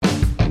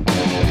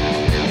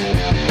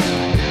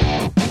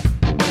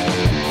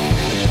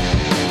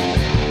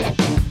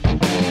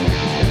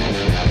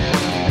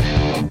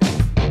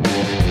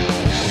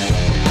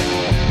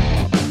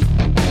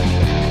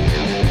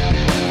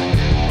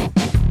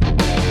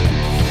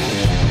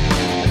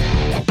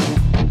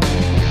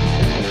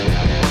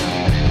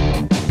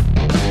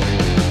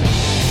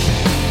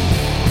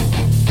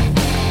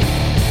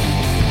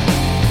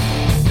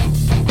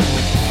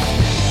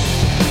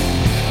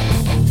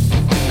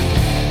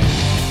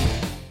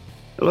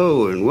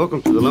Hello, and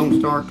welcome to the Lone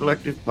Star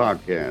Collective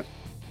podcast,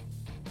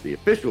 the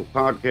official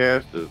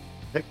podcast of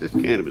Texas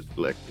Cannabis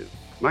Collective.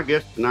 My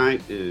guest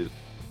tonight is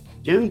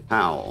Jen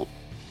Powell.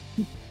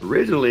 You're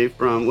originally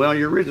from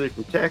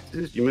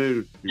Texas. You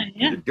moved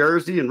to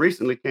Jersey and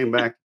recently came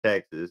back to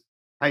Texas.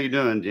 How you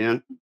doing,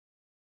 Jen?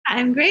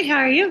 I'm great. How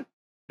are you?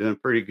 Doing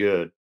pretty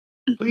good.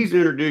 Please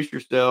introduce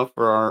yourself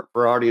for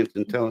our audience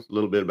and tell us a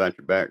little bit about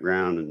your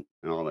background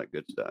and all that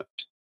good stuff.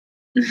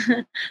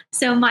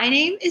 So my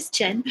name is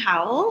Jen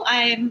Powell.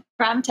 I'm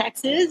from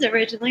Texas,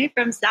 originally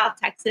from South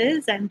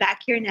Texas. I'm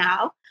back here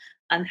now.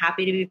 I'm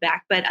happy to be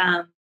back. But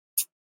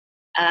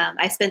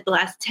I spent the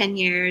last 10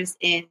 years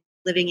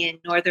living in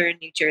northern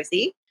New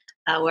Jersey,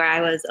 where I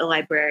was a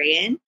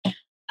librarian.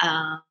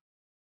 So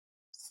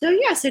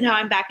now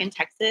I'm back in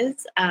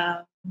Texas.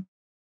 But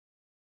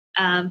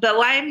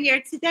why I'm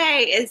here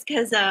today is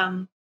because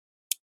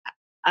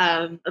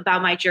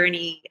about my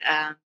journey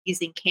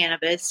using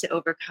cannabis to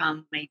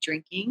overcome my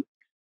drinking.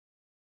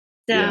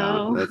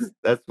 So yeah,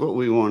 that's what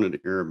we wanted to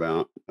hear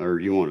about,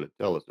 or you wanted to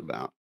tell us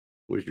about,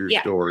 was your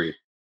story.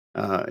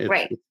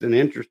 It's an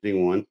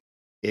interesting one.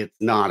 It's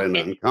not an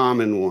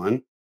uncommon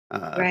one,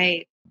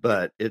 right?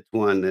 But it's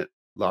one that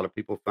a lot of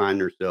people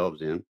find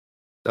themselves in.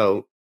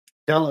 So,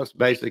 tell us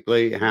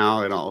basically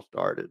how it all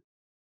started.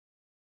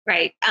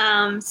 Right.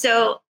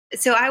 So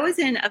I was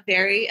in a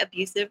very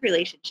abusive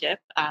relationship.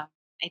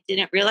 I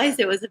didn't realize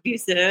it was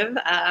abusive,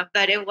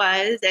 but it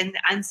was,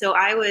 and so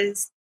I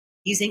was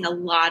using a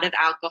lot of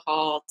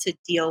alcohol to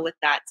deal with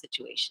that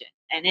situation,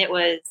 and it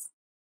was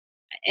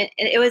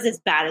as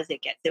bad as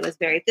it gets. It was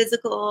very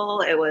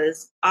physical. It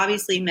was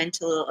obviously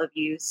mental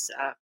abuse,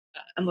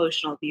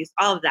 emotional abuse,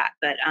 all of that.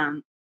 But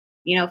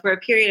for a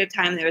period of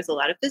time, there was a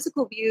lot of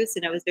physical abuse,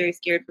 and I was very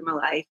scared for my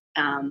life.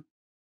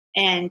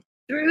 And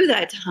through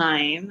that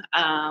time,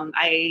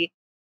 I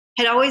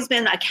had always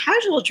been a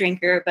casual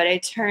drinker, but I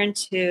turned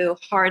to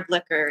hard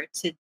liquor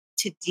to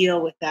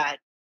deal with that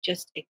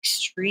just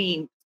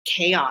extreme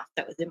chaos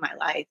that was in my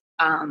life.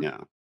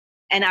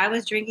 And I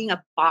was drinking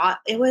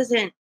it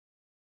wasn't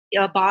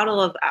a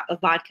bottle of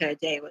vodka a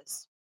day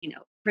was,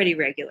 pretty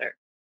regular,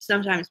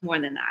 sometimes more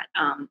than that.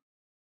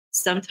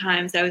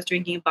 Sometimes I was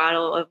drinking a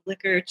bottle of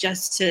liquor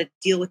just to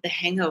deal with the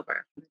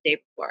hangover from the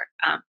day before.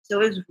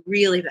 So it was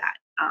really bad.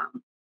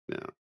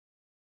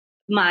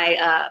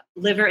 My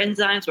liver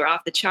enzymes were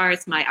off the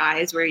charts. My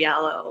eyes were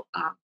yellow.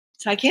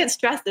 So I can't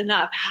stress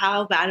enough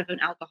how bad of an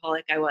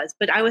alcoholic I was.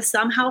 But I was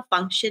somehow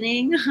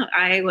functioning.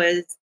 I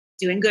was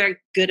doing good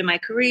in my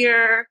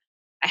career.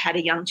 I had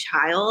a young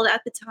child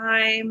at the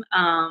time.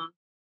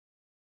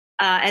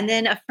 And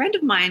then a friend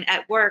of mine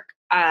at work,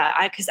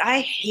 because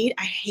I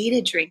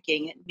hated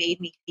drinking. It made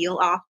me feel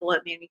awful.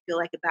 It made me feel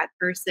like a bad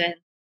person,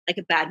 like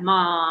a bad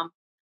mom.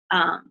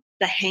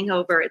 The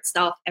hangover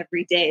itself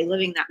every day,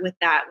 living with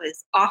that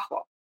was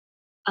awful.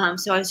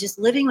 So I was just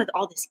living with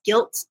all this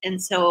guilt.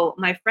 And so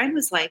my friend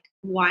was like,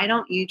 why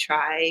don't you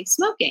try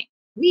smoking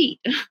weed?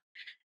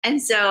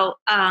 And so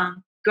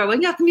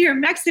growing up near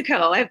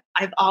Mexico,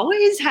 I've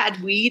always had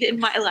weed in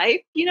my life,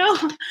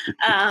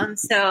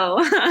 so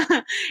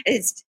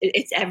it's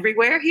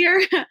everywhere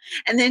here.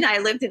 And then I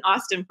lived in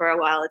Austin for a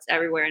while. It's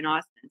everywhere in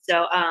Austin.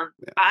 So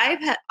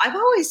I've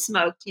always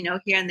smoked,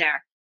 here and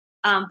there.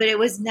 But it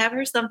was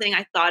never something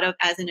I thought of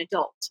as an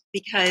adult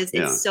because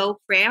it's so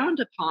frowned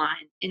upon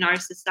in our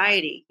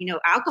society.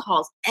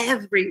 Alcohol's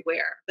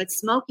everywhere, but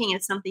smoking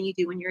is something you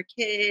do when you're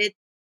a kid.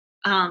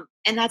 And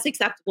that's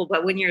acceptable.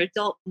 But when you're an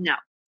adult, no.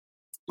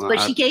 Well, but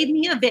she gave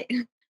me a bit.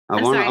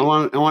 I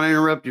want to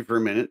interrupt you for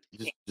a minute.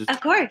 Just, of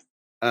course.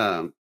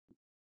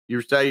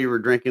 You say you were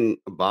drinking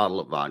a bottle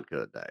of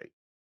vodka a day.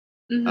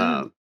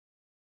 Mm-hmm.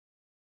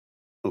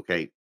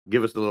 Okay,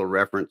 give us a little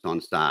reference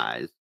on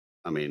size.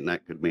 I mean,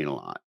 that could mean a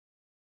lot.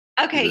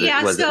 Okay,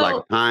 was it like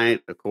a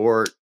pint, a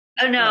quart?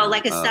 Oh no,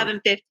 like a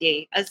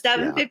 750. A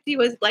 750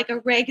 was like a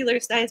regular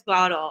size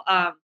bottle.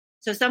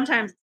 So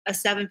sometimes a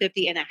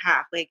 750 and a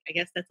half. Like I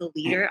guess that's a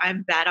liter.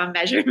 I'm bad on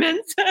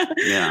measurements.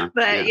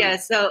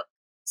 But so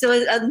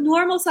a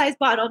normal size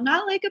bottle,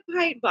 not like a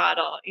pint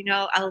bottle.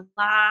 A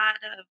lot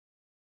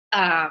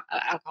of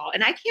alcohol,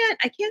 and I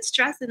can't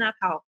stress enough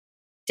how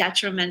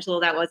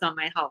detrimental that was on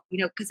my health.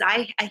 Because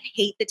I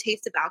hate the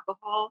taste of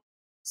alcohol.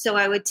 So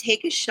I would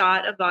take a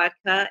shot of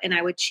vodka and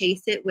I would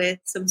chase it with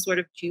some sort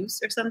of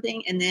juice or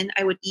something. And then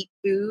I would eat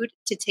food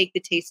to take the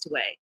taste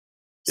away.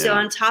 Yeah. So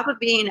on top of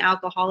being an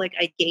alcoholic,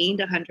 I gained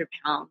 100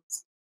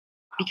 pounds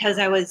because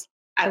I was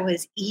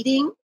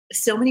eating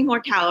so many more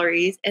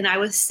calories and I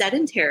was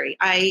sedentary.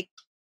 I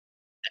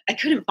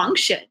couldn't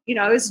function.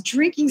 I was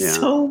drinking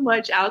so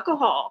much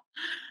alcohol.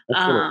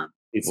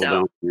 People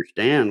don't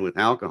understand with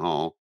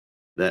alcohol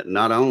that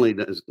not only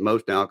does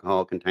most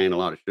alcohol contain a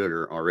lot of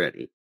sugar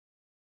already,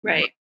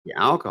 right? The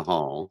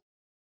alcohol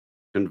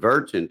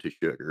converts into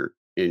sugar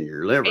in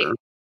your liver. Right.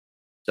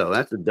 So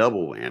that's a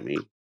double whammy.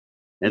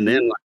 And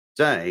then, like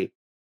I say,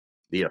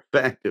 the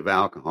effect of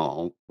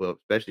alcohol, well,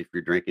 especially if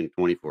you're drinking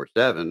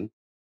 24/7,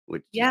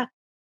 which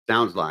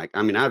sounds like,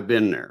 I mean, I've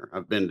been there.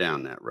 I've been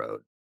down that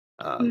road.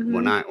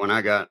 When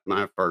I got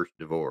my first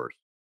divorce,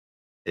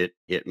 it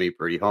hit me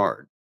pretty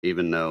hard,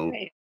 even though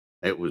Right.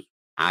 it was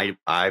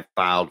I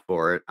filed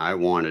for it, I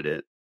wanted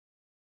it,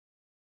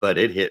 but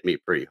it hit me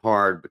pretty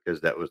hard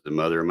because that was the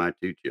mother of my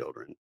 2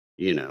 children,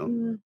 you know,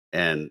 Mm,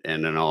 and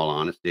in all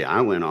honesty,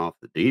 I went off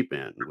the deep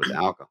end with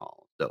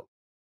alcohol, so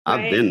I've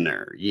right. been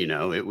there,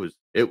 it was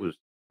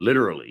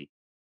literally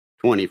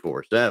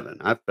 24/7.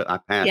 I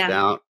passed Yeah.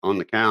 out on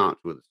the couch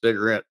with a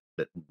cigarette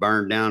that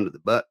burned down to the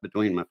butt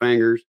between my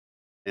fingers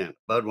and a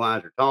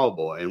Budweiser tall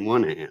boy in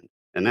one hand,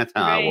 and that's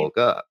how I Right. woke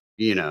up,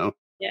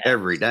 Yeah.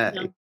 every day,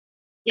 No.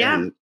 Yeah.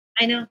 and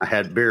I know. I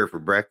had beer for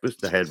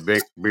breakfast, I had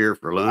beer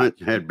for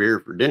lunch, I had beer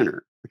for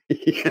dinner,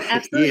 you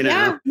Absolutely. know?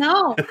 Yeah.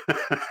 No.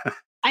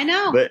 I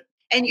know. But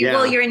And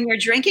yeah, you're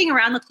drinking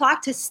around the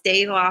clock to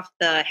stave off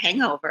the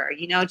hangover,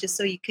 just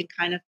so you can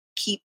kind of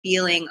keep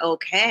feeling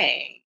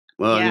okay.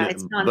 well, Yeah,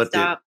 it's but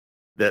nonstop.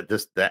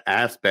 the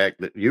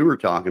aspect that you were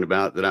talking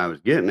about that I was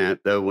getting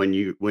at, though, when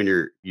you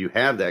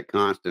have that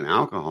constant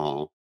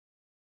alcohol,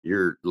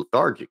 you're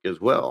lethargic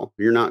as well.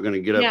 You're not gonna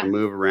get up Yeah. and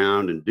move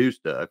around and do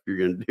stuff. You're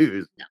gonna do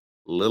as No.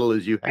 little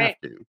as you have Right.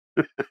 to.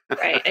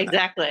 Right.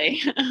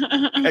 Exactly.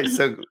 Okay,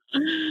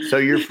 so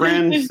your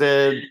friend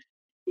said,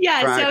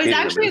 Yeah, "Try so it was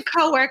actually a cannabis."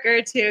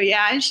 coworker too.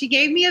 Yeah, and she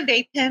gave me a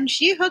vape pen.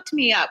 She hooked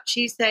me up.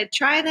 She said,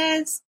 "Try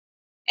this."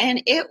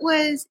 And it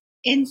was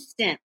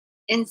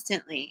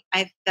instantly.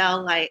 I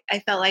felt like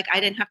I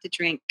didn't have to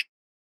drink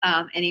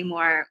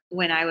anymore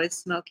when I was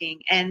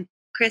smoking. And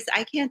Chris,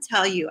 I can't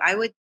tell you, I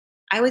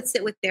would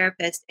sit with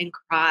therapists and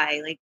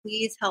cry, like,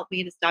 please help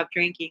me to stop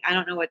drinking. I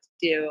don't know what to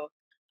do.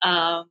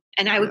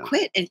 And I would Yeah,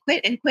 quit and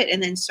quit and quit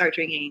and then start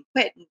drinking and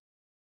quit.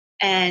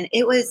 And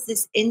it was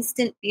this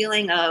instant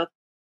feeling of,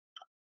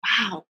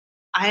 wow,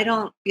 I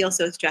don't feel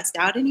so stressed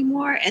out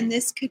anymore. And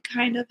this could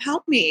kind of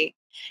help me.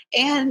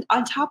 And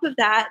on top of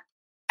that,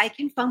 I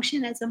can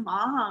function as a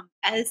mom,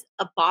 as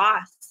a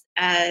boss,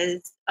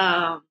 as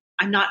I'm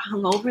not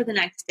hungover the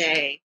next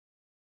day.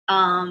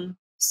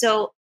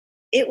 So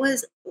it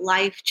was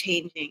life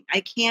changing.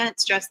 I can't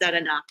stress that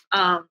enough.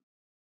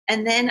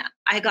 And then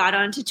I got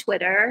onto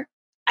Twitter.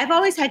 I've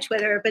always had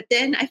Twitter, but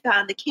then I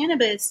found the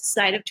cannabis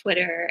side of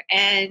Twitter,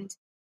 and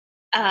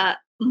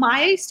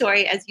my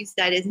story, as you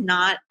said, is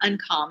not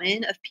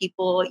uncommon of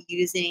people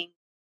using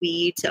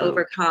weed to no,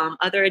 overcome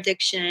other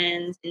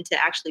addictions and to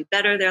actually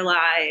better their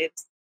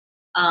lives.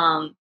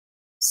 Um,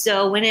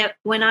 so when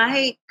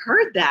I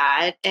heard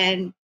that,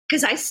 and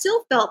because I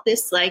still felt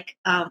this like,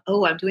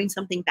 oh, I'm doing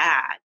something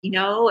bad,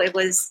 it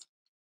was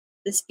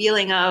this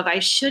feeling of I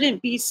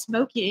shouldn't be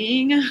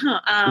smoking.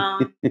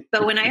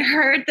 But when I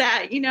heard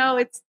that,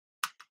 it's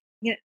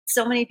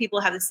so many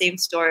people have the same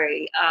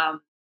story.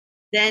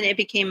 Then it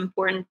became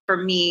important for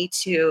me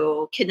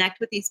to connect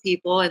with these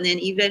people. And then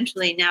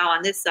eventually now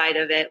on this side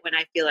of it, when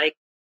I feel like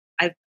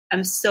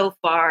I'm so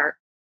far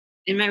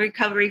in my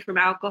recovery from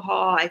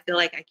alcohol, I feel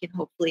like I can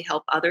hopefully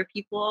help other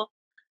people.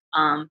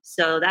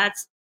 So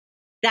that's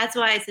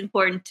why it's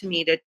important to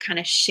me to kind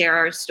of share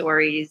our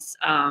stories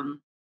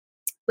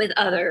with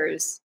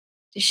others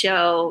to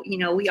show,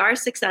 we are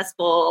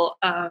successful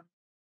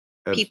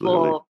absolutely.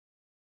 people.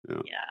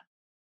 Yeah,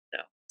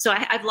 Yeah.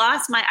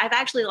 I've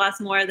actually lost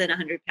more than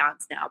 100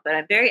 pounds now, but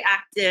I'm very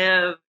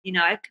active.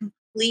 I've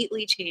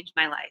completely changed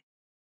my life.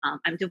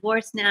 I'm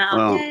divorced now.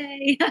 well,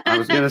 Yay. I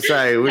was gonna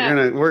say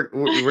Yeah.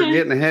 we're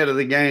getting ahead of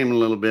the game a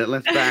little bit.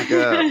 Let's back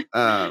up.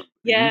 You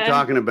Yeah.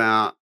 talking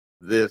about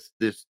this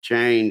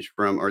change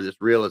from or this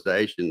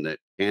realization that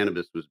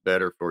cannabis was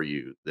better for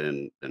you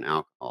than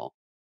alcohol.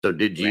 So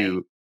did Right.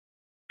 you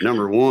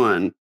number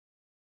one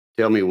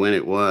tell me when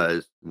it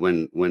was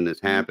when this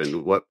Mhm.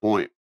 happened? What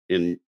point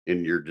in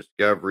your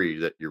discovery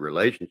that your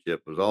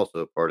relationship was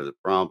also part of the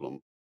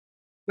problem?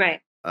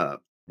 Right. Uh,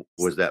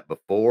 was that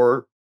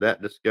before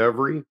that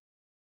discovery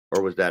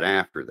or was that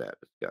after that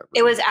It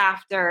discovery? was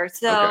after.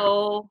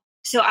 Okay.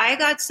 So I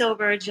got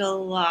sober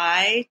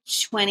July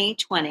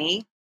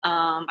 2020.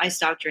 I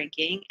stopped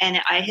drinking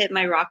and I hit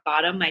my rock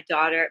bottom. My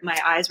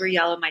eyes were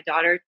yellow. My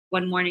daughter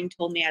one morning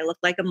told me I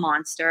looked like a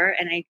monster,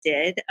 and I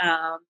did.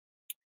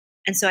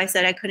 And so I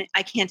said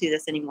I can't do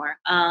this anymore.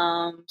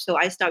 So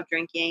I stopped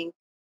drinking.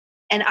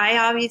 And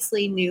I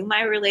obviously knew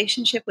my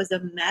relationship was a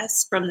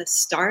mess from the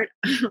start.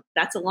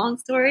 That's a long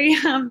story.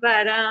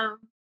 But I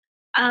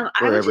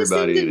For was just in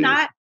everybody it is.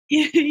 denial.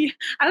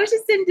 I was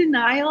just in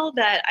denial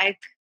that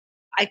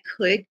I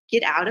could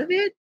get out of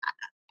it.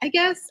 I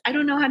guess I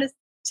don't know how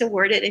to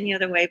word it any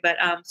other way. But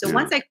so Yeah,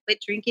 once I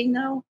quit drinking,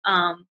 though,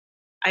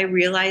 I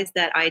realized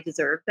that I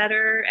deserved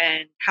better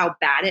and how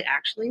bad it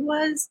actually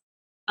was.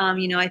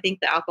 I think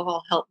the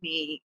alcohol helped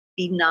me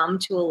be numb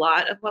to a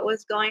lot of what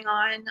was going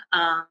on.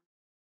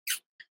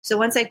 So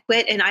once I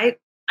quit, and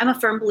I'm a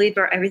firm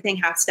believer everything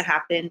has to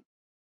happen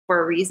for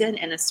a reason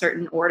in a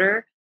certain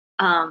order.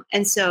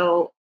 And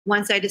so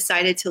once I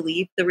decided to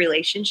leave the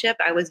relationship,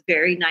 I was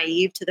very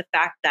naive to the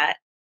fact that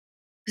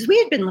because we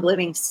had been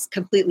living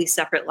completely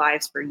separate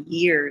lives for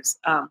years,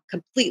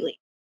 completely.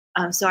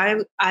 So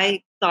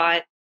I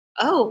thought,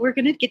 oh, we're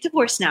going to get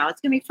divorced now.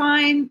 It's going to be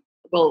fine.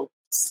 Well,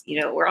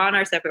 we're on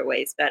our separate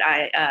ways, but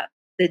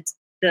the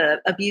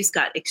the abuse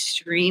got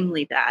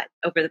extremely bad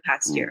over the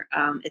past year.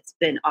 It's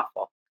been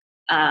awful.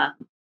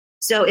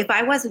 So if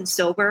I wasn't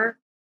sober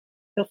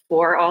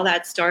before all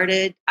that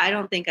started, I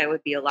don't think I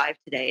would be alive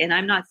today. And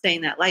I'm not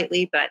saying that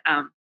lightly, but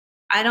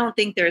I don't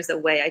think there's a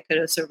way I could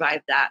have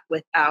survived that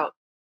without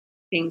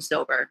being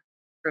sober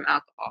from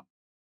alcohol.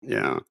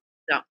 Yeah.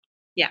 So,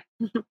 yeah.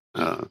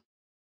 That's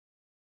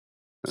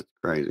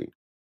crazy.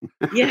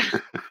 Yeah.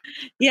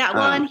 Yeah.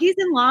 Well, and he's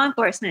in law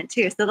enforcement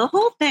too. So the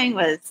whole thing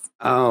was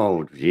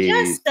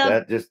geez.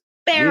 That just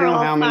do you know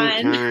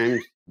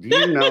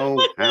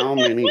how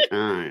many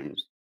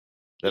times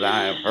that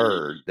I have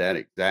heard that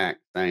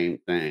exact same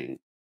thing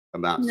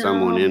about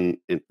someone in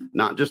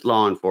not just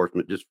law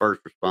enforcement, just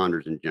first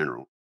responders in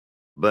general.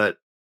 But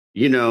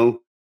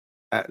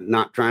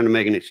not trying to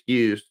make an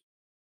excuse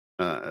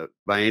by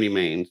any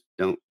means.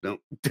 Don't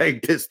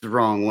take this the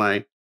wrong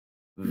way.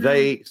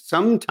 They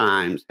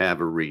sometimes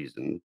have a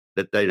reason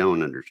that they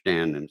don't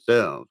understand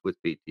themselves with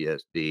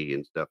PTSD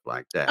and stuff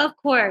like that. Of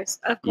course.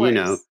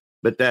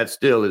 But that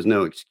still is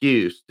no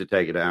excuse to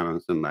take it out on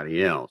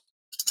somebody else,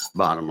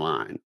 bottom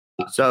line.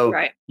 So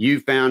you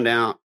found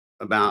out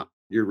about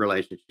your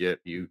relationship,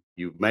 you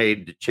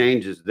made the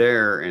changes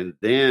there, and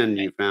then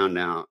you found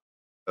out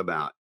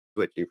about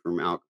switching from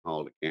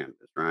alcohol to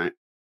cannabis, right?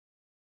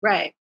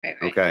 Right.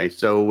 Okay,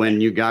 so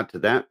when you got to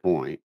that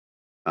point,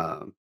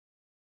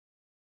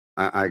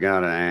 I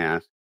gotta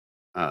ask,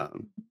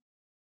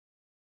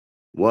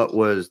 what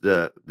was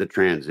the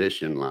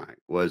transition like?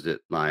 Was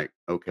it like,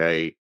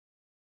 okay,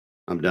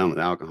 I'm done with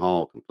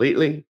alcohol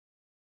completely,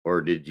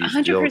 or did you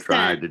 100%. Still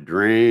try to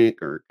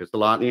drink? Or because a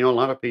lot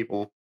of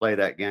people play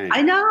that game.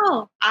 I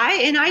know,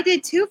 I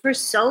did too for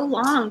so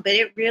long, but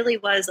it really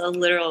was a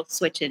literal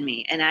switch in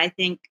me, and I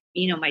think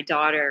my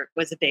daughter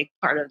was a big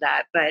part of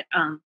that. But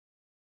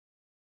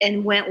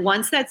and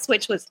once that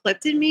switch was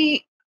flipped in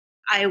me,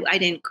 I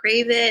didn't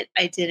crave it.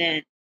 I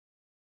didn't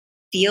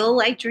feel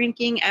like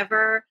drinking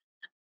ever.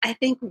 I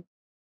think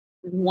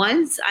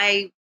once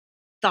I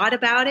thought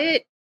about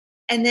it,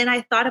 and then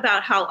I thought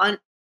about how I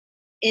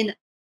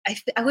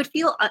would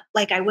feel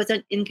like I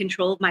wasn't in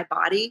control of my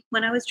body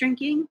when I was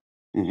drinking.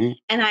 Mm-hmm.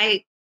 And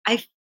I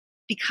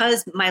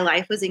because my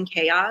life was in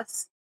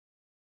chaos,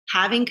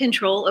 having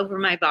control over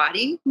my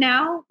body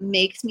now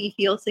makes me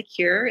feel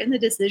secure in the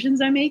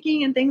decisions I'm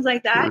making and things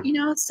like that,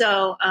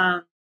 So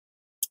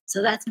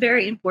that's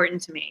very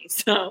important to me.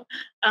 So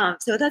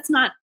that's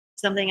not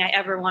something I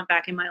ever want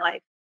back in my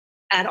life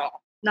at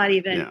all. Not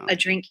even a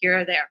drink here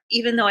or there.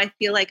 Even though I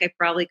feel like I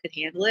probably could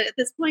handle it at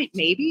this point,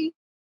 maybe.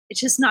 It's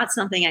just not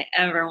something I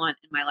ever want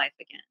in my life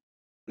again.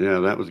 Yeah,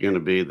 that was going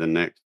to be the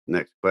next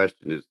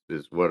question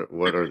is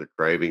what are the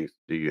cravings?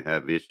 Do you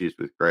have issues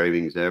with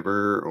cravings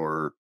ever,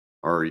 or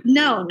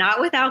No, not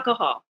with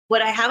alcohol.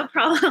 What I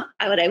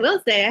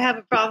will say I have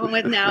a problem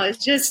with now is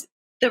just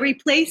the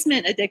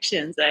replacement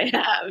addictions I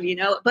have,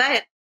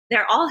 but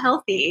they're all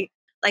healthy.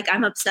 Like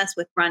I'm obsessed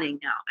with running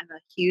now. I'm a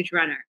huge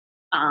runner.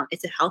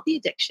 It's a healthy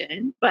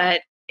addiction,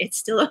 but it's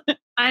still,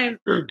 I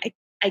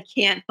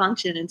can't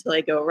function until I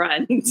go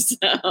run.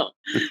 So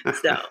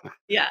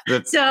yeah.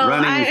 So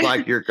running is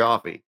like your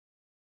coffee.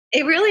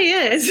 It really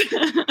is.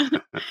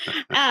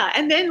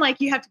 And then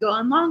you have to go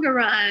on longer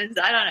runs.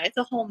 I don't know. It's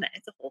a whole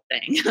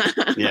thing.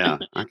 Yeah,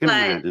 I can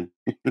imagine.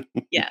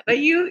 Yeah, but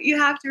you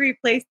have to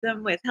replace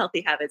them with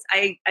healthy habits.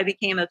 I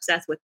became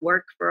obsessed with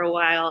work for a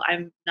while.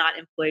 I'm not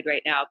employed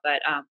right now,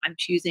 but I'm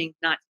choosing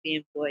not to be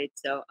employed.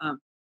 So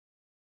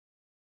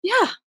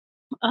yeah.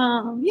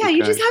 Okay.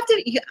 You just have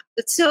to. Yeah.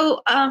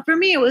 So for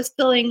me, it was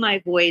filling my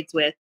voids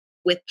with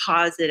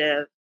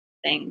positive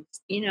things,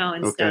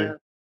 instead of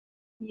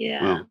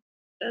Well,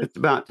 it's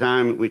about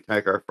time we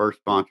take our first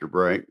sponsor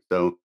break.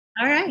 So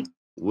all right,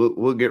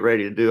 we'll get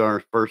ready to do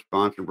our first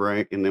sponsor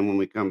break, and then when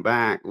we come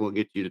back, we'll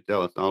get you to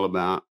tell us all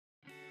about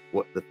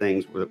what the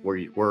things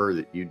were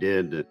that you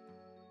did to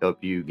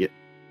help you get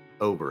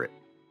over it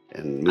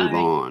and move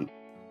on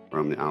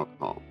from the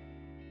alcohol.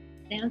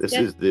 This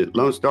is the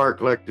Lone Star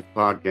Collective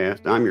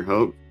podcast. I'm your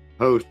host,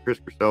 Chris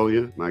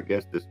Persolia. My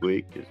guest this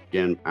week is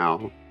Jen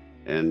Powell,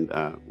 and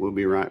we'll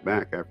be right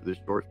back after this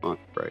short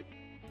sponsor break.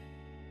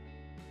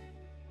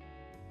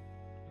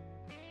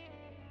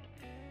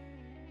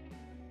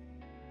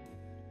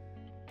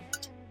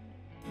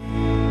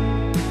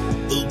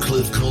 Oak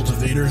Cliff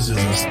Cultivators is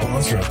a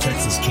sponsor of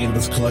Texas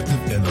Cannabis Collective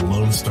and the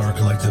Lone Star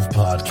Collective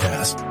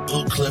podcast.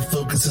 Oak Cliff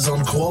focuses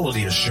on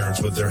quality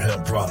assurance with their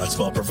hemp products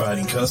while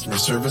providing customer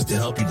service to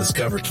help you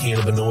discover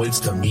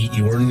cannabinoids to meet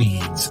your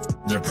needs.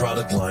 Their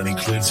product line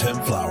includes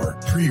hemp flower,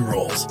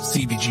 pre-rolls,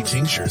 CBG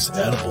tinctures,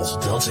 edibles,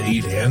 Delta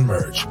 8, and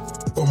merch.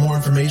 For more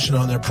information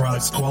on their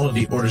products'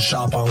 quality or to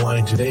shop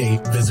online today,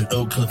 visit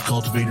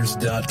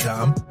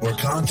oakcliffcultivators.com or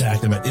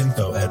contact them at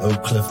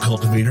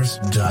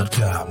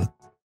info@oakcliffcultivators.com.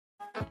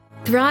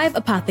 Thrive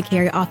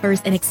Apothecary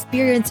offers an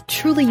experience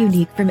truly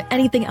unique from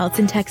anything else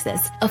in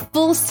Texas. A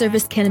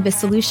full-service cannabis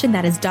solution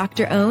that is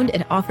doctor-owned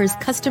and offers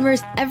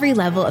customers every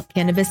level of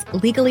cannabis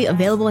legally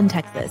available in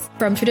Texas.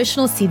 From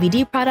traditional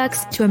CBD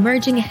products to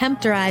emerging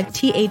hemp-derived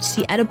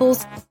THC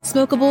edibles,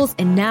 smokables,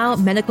 and now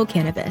medical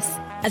cannabis.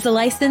 As a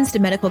licensed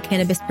medical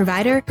cannabis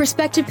provider,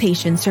 prospective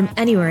patients from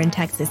anywhere in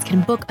Texas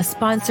can book a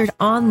sponsored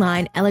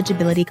online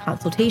eligibility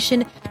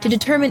consultation to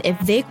determine if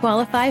they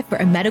qualify for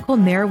a medical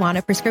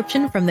marijuana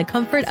prescription from the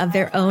comfort of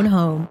their own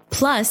home.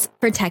 Plus,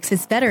 for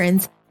Texas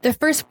veterans, the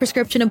first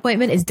prescription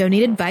appointment is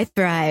donated by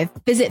Thrive.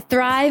 Visit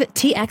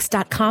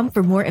thrivetx.com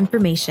for more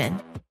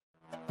information.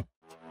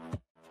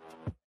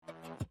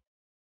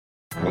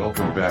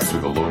 Welcome back to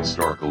the Lone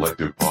Star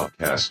Collective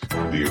podcast,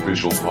 the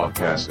official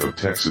podcast of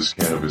Texas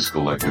Cannabis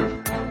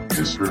Collective.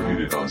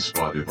 Distributed on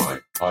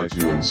Spotify,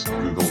 iTunes,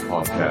 Google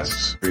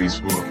Podcasts,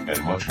 Facebook,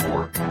 and much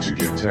more, to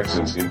give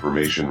Texans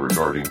information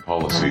regarding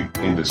policy,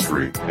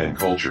 industry, and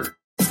culture.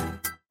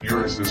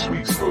 Here is this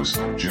week's host,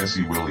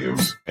 Jesse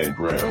Williams, and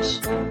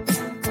Gramps.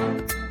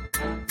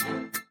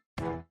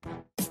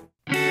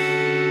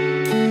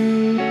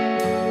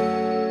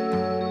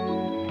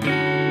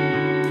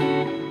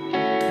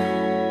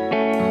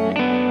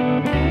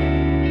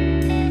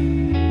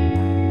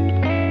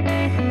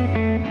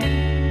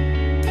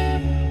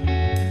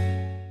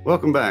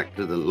 Welcome back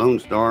to the Lone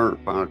Star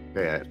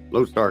Podcast,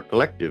 Lone Star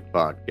Collective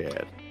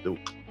Podcast,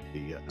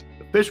 the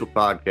official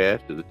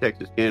podcast of the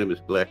Texas Cannabis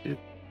Collective.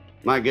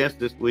 My guest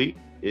this week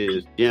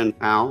is Jen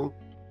Powell.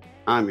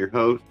 I'm your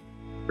host,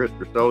 Chris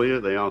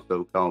Persolia. They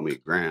also call me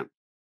Gramps,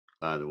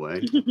 by the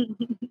way.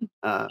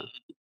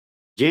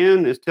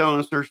 Jen is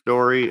telling us her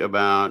story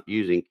about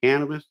using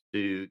cannabis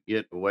to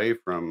get away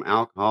from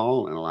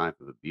alcohol and a life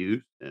of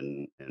abuse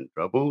and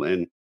trouble.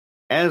 And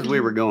as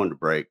we were going to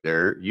break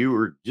there, you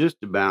were just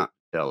about to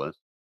tell us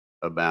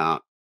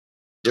about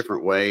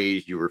different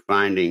ways you were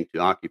finding to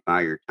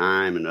occupy your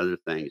time and other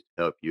things to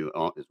help you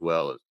as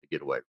well as to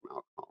get away from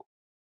alcohol.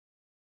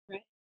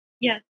 Right.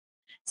 Yeah.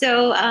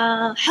 So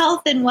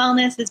health and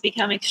wellness has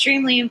become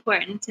extremely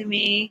important to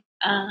me.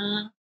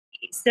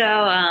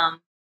 So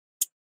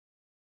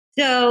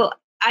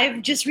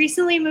I've just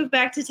recently moved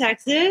back to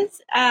Texas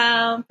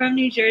from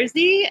New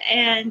Jersey,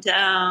 and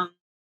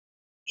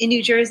in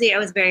New Jersey, I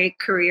was very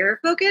career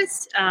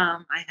focused.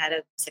 I had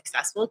a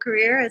successful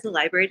career as a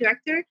library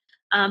director,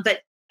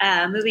 but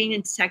moving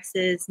into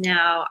Texas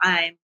now,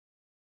 I'm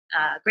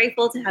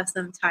grateful to have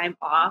some time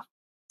off.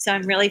 So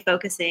I'm really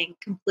focusing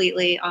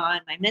completely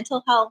on my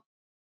mental health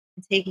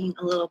and taking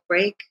a little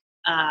break.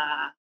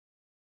 Because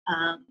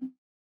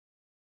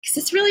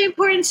it's really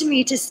important to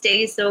me to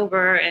stay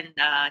sober and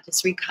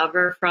just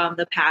recover from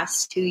the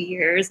past 2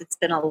 years. It's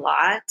been a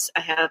lot.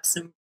 I have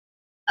some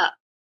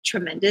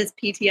tremendous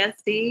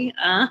PTSD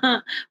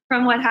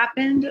from what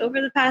happened over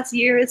the past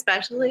year,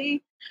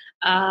 especially.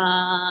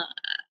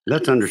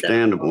 That's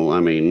understandable. So, I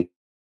mean,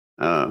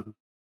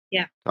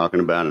 yeah,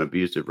 talking about an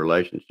abusive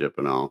relationship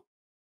and all.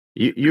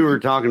 You were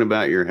talking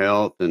about your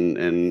health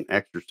and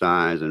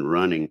exercise and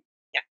running.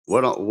 yes.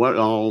 What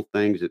all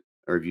things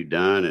have you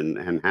done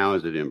and how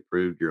has it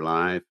improved your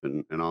life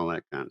and all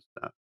that kind of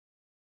stuff?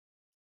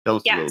 Tell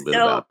us a little bit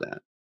about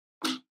that.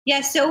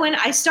 Yeah, so when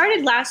I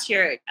started last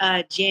year,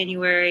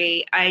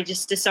 January, I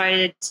just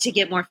decided to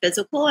get more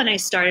physical and I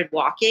started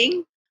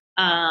walking.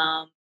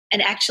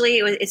 And actually,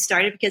 it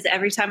started because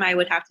every time I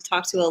would have to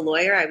talk to a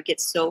lawyer, I would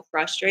get so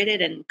frustrated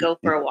and go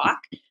for a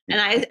walk. And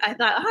I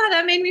thought,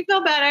 that made me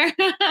feel better.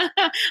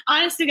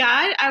 Honest to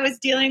God, I was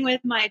dealing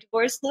with my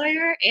divorce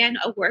lawyer and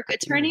a work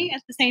attorney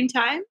at the same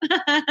time.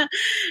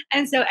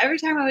 And so every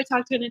time I would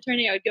talk to an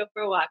attorney, I would go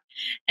for a walk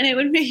and it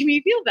would make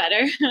me feel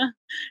better.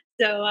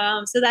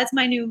 So that's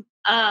my new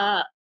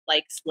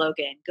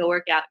slogan: go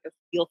work out,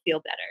 you'll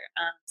feel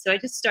better. So I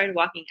just started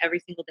walking every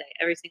single day.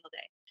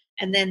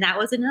 And then that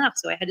wasn't enough.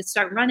 So I had to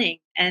start running.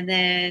 And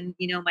then,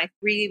 my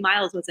 3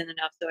 miles wasn't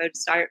enough. So I would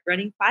start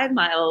running 5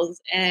 miles.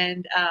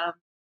 And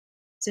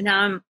so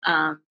now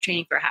I'm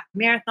training for a half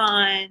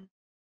marathon.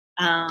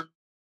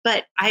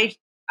 But I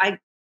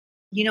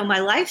my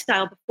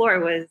lifestyle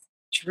before was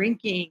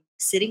drinking,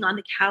 sitting on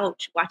the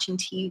couch, watching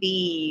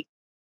TV,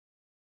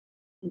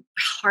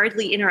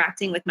 hardly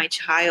interacting with my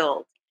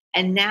child.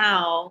 And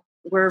now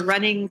we're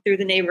running through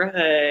the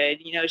neighborhood.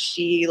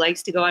 She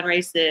likes to go on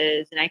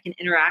races and I can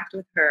interact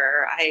with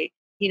her.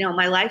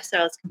 My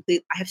lifestyle is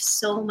complete. I have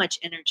so much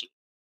energy.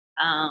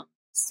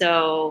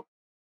 So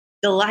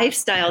the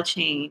lifestyle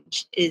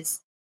change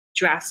is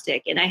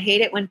drastic. And I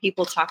hate it when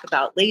people talk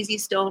about lazy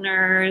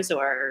stoners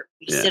or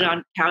sit on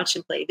the couch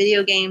and play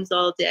video games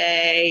all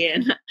day.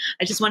 And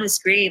I just want to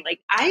scream. Like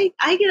I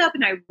get up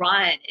and I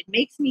run. It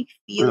makes me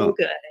feel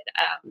good.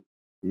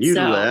 You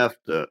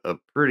left a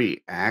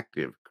pretty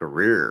active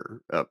career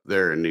up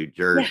there in New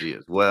Jersey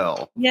as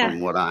well. Yeah. From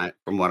what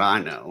I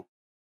know.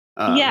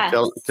 Yes.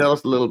 Tell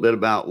us a little bit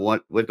about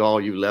what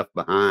all you left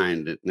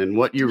behind and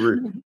what you were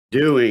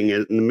doing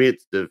in the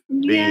midst of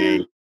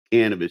being a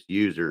cannabis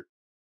user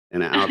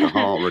and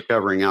an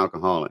recovering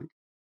alcoholic.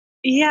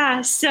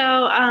 Yeah. So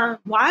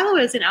while I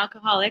was an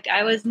alcoholic,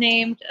 I was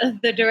named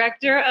the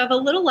director of a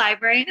little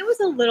library, and it was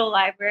a little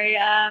library,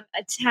 a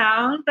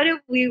town, but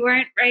we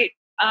weren't right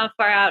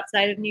far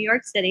outside of New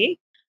York City.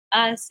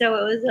 So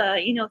it was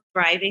a,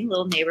 thriving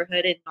little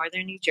neighborhood in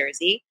northern New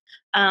Jersey.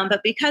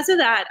 But because of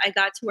that, I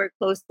got to work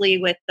closely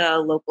with the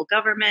local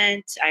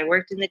government. I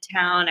worked in the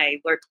town.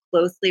 I worked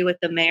closely with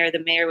the mayor.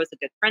 The mayor was a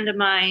good friend of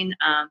mine.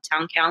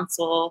 Town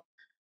council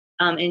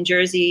in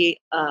Jersey,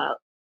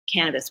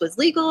 cannabis was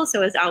legal,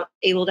 so I was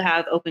able to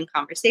have open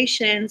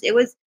conversations. It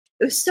was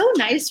so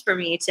nice for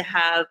me to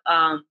have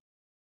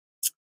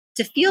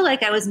to feel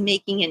like I was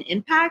making an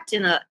impact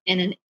in a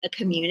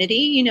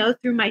community,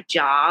 through my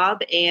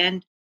job,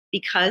 and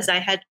because I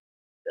had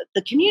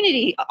the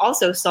community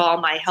also saw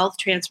my health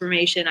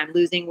transformation. I'm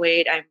losing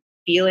weight. I'm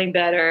feeling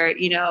better.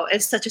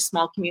 It's such a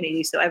small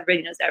community, so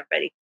everybody knows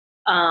everybody.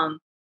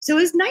 So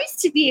it was nice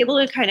to be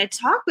able to kind of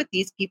talk with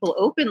these people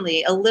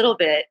openly a little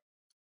bit,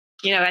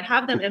 and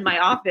have them in my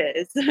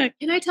office.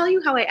 Can I tell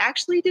you how I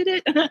actually did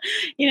it? But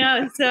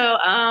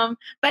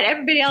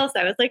everybody else,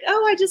 I was like,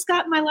 oh, I just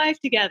got my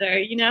life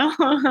together,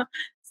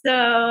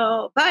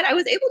 So, but I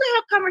was able to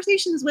have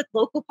conversations with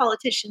local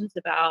politicians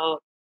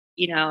about,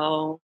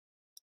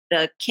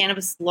 the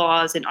cannabis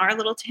laws in our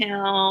little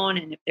town,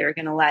 and if they were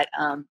going to let,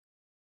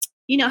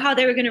 how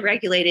they were going to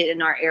regulate it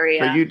in our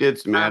area. So you did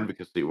some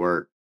advocacy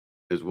work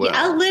as well.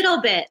 Yeah, a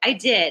little bit. I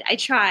did. I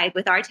tried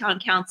with our town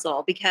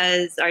council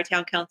because our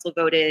town council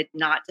voted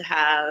not to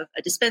have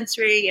a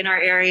dispensary in our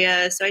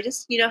area. So I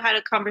just, had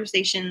a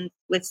conversation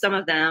with some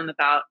of them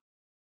about,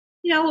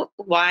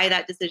 why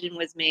that decision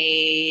was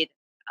made,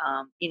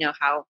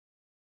 how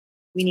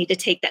we need to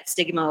take that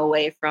stigma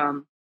away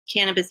from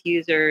cannabis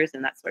users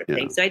and that sort of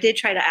thing. So I did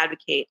try to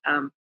advocate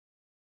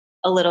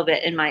a little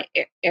bit in my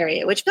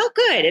area, which felt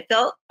good. It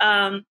felt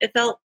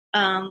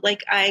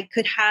like I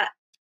could have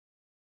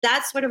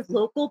that sort of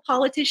local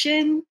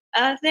politician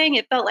thing.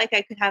 It felt like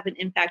I could have an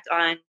impact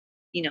on,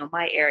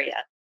 my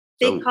area.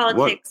 Big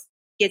politics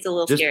gets a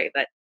little scary,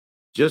 but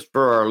just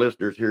for our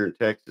listeners here in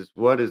Texas,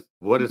 what is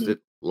it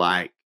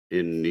like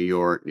in New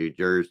York, New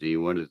Jersey?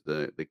 What is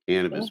the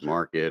cannabis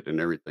market and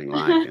everything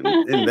like in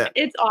that,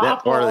 it's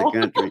that part of the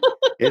country?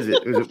 Is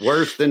it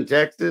worse than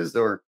Texas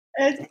or?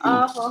 It's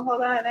awful.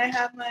 Hold on.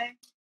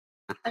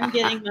 I'm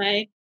getting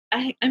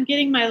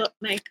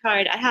my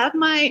card. I have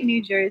my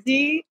New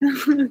Jersey.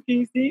 Can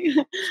you see?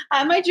 I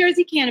have my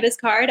Jersey cannabis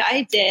card.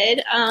 I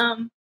did.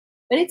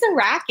 But it's a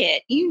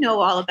racket. You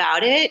know all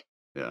about it.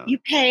 Yeah. You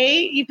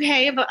pay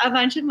a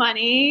bunch of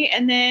money,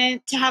 and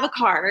then to have a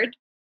card,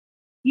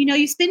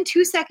 you spend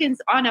 2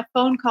 seconds on a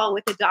phone call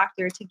with a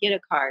doctor to get a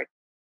card,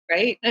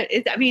 right?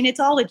 It's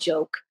all a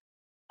joke.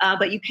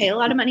 But you pay a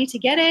lot of money to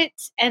get it,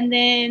 and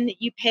then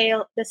you pay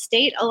the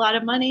state a lot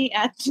of money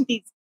at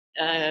these,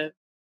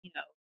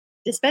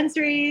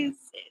 dispensaries.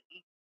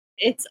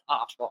 It's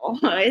awful.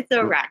 It's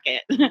a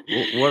racket.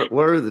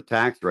 What are the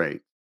tax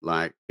rates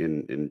like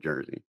in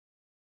Jersey?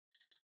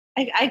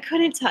 I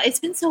couldn't tell. It's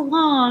been so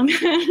long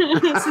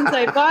since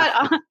I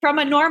bought from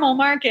a normal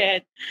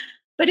market,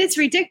 but it's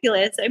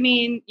ridiculous.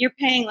 You're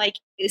paying like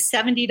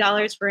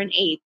 $70 for an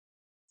eighth.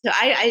 So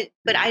I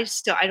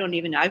don't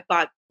even know. I've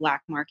bought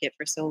black market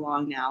for so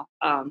long now.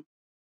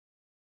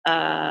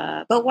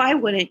 But why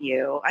wouldn't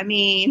you?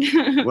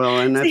 Well,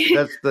 and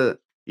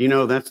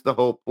that's the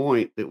whole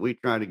point that we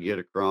try to get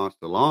across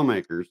to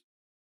lawmakers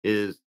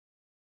is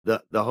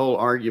the whole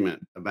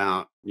argument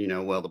about,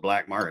 the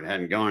black market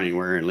hadn't gone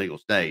anywhere in legal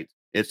states.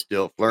 It's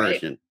still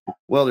flourishing. Right.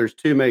 Well, there's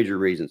two major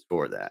reasons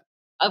for that.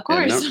 Of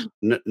course.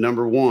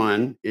 Number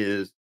one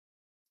is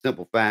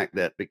simple fact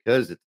that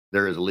because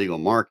there is a legal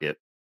market,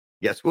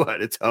 guess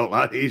what? It's a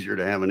lot easier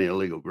to have an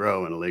illegal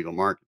grow in a legal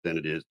market than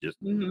it is just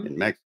in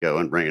Mexico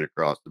and bring it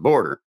across the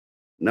border.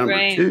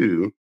 Number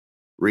two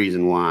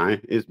reason why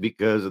is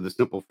because of the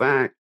simple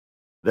fact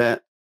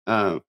that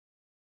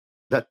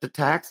that the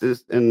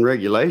taxes and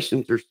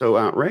regulations are so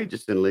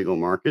outrageous in legal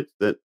markets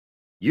that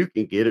you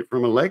can get it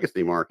from a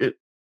legacy market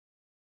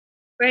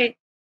a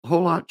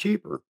whole lot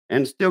cheaper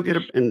and still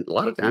and a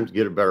lot of times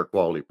get a better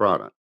quality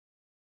product.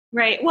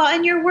 Right. Well,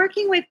 and you're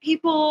working with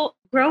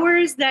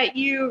growers that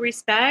you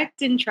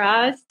respect and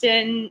trust,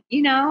 and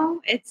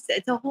it's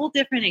a whole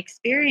different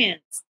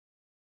experience.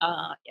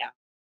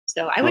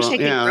 So I wish I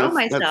could grow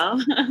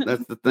myself.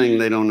 That's the thing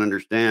they don't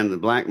understand. The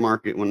black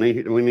market, when they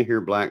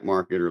hear black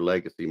market or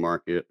legacy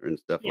market and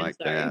stuff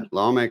that,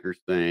 lawmakers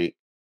think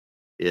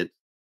it's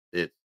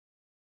the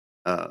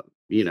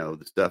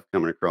stuff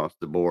coming across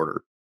the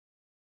border.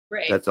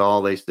 Right. That's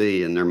all they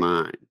see in their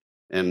mind.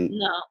 And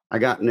I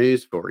got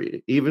news for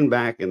you. Even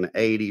back in the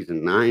 80s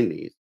and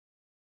 90s,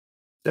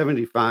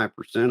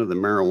 75% of the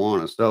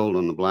marijuana sold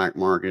on the black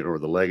market or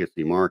the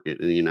legacy market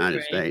in the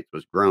United States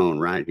was grown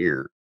right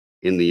here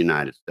in the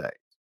United States.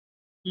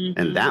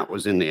 And that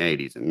was in the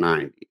 80s and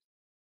 90s.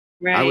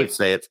 Right. I would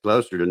say it's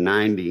closer to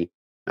 90,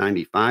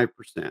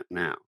 95%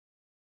 now.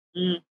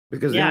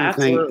 Because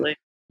absolutely.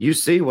 You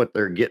see what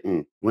they're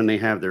getting when they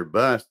have their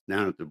bust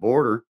down at the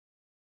border.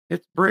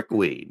 It's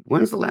brickweed.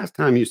 When's the last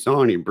time you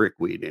saw any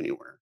brickweed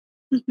anywhere?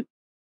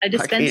 A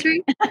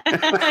dispensary?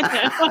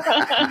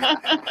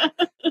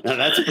 No,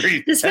 that's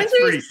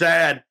pretty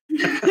sad.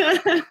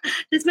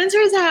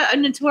 Dispensaries are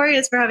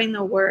notorious for having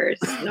the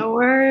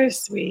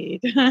worst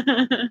weed.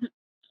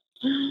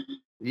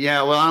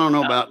 Yeah, well, I don't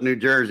know about New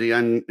Jersey.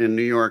 I'm in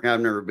New York.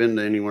 I've never been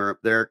to anywhere up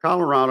there.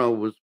 Colorado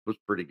was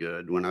pretty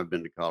good when I've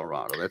been to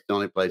Colorado. That's the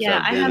only place Yeah,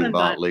 I've I been and haven't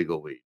bought gone.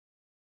 legal weed.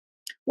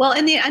 Well,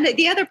 and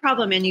the other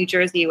problem in New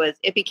Jersey was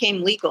it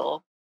became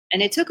legal,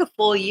 and it took a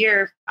full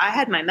year. I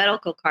had my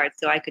medical card,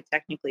 so I could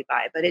technically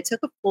buy, but it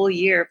took a full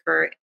year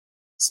for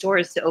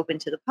stores to open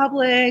to the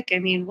public. I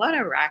mean, what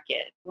a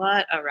racket!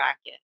 What a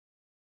racket!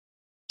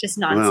 Just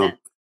Well, nonsense.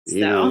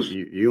 you So, know,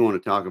 you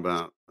want to talk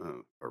about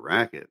a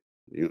racket.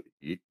 Do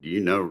you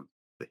know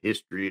the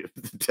history of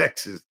the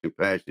Texas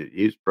Compassionate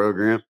Use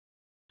Program?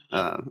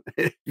 Uh,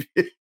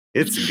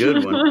 it's a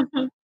good one.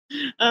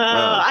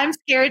 I'm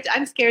scared.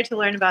 I'm scared to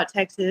learn about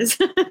Texas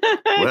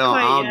Well,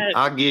 quite yet.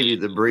 I'll give you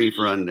the brief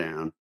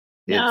rundown.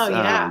 No,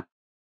 yeah.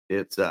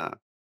 It's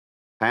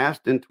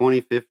passed in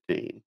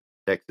 2015,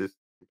 Texas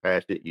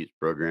Compassionate Use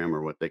Program,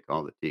 or what they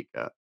call the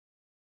TCUP,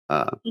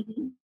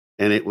 Mhm.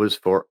 and it was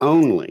for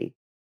only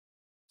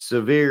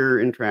severe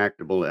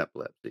intractable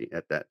epilepsy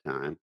at that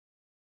time.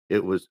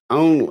 It was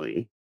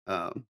only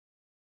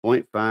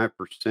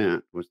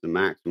 0.5% was the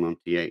maximum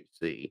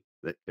THC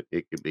that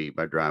it could be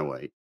by dry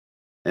weight,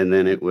 and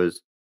then it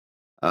was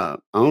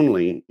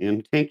only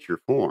in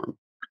tincture form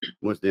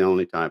was the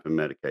only type of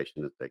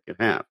medication that they could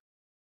have.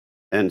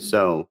 And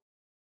so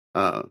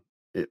uh,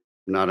 it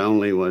not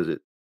only was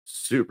it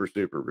super,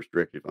 super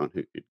restrictive on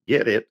who could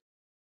get it,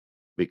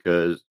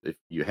 because if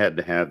you had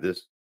to have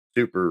this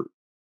super,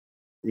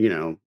 you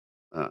know,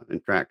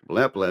 intractable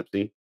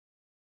epilepsy,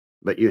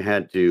 but you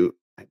had to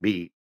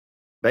be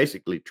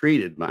basically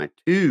treated by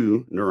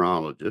two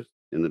neurologists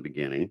in the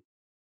beginning,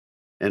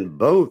 and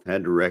both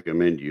had to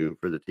recommend you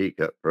for the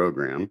TCUP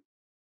program.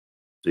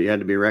 So you had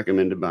to be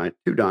recommended by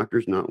two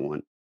doctors, not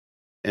one.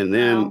 And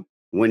then Wow.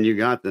 when you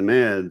got the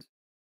meds,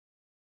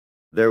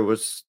 there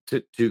was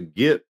to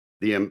get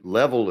the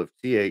level of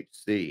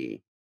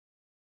THC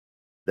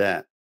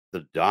that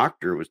the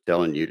doctor was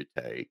telling you to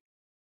take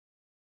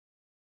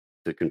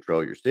to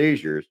control your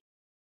seizures,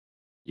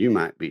 you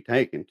might be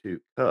taking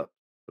 2 cups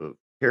of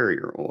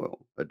carrier oil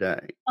a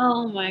day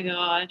Oh my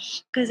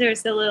gosh. Because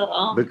there's a little.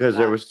 Oh my because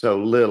there gosh. was so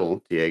little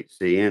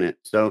THC in it.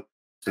 So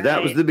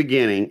that was Right. the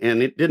beginning,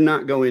 and it did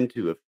not go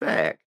into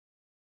effect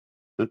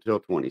until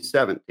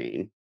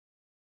 2017.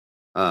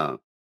 Uh,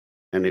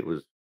 and it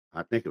was,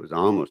 I think it was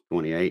almost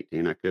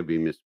 2018. I could be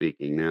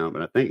misspeaking now,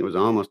 but I think it was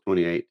almost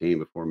 2018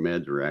 before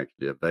meds were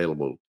actually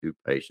available to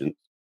patients.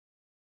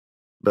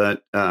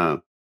 But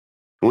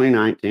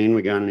 2019,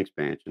 we got an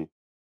expansion,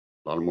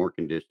 a lot of more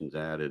conditions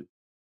added.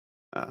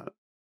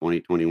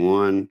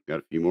 2021, got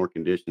a few more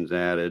conditions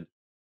added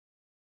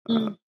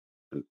uh,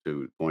 Mm.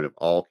 to the point of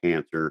all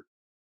cancer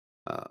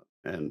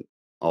and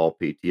all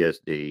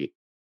PTSD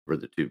for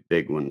the two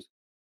big ones,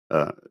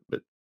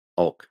 but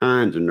all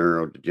kinds of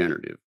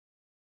neurodegenerative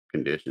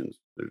conditions.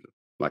 There's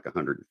like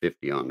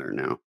 150 on there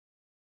now.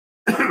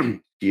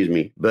 Excuse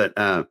me. But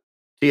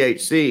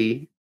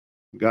THC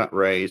got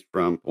raised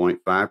from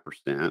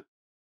 0.5%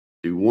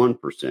 to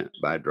 1%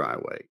 by dry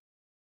weight,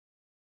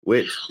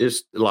 which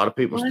is a lot of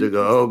people still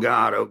go,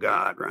 1%. oh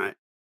God, right?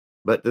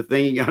 But the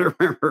thing you got to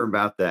remember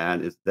about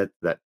that is that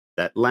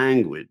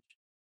language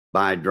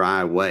by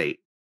dry weight.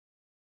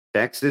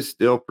 Texas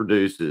still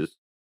produces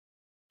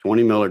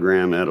 20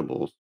 milligram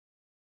edibles,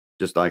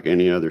 just like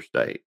any other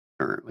state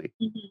currently.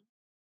 Mhm.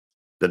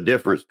 The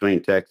difference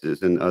between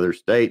Texas and other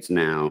states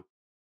now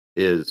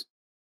is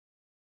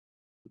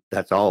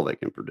that's all they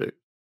can produce: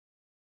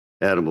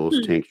 edibles,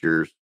 Hmm.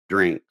 tinctures,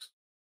 drinks.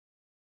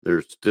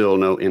 There's still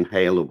no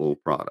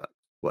inhalable products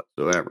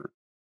whatsoever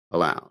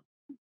allowed,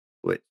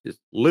 which is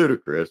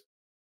ludicrous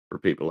for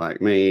people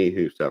like me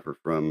who suffer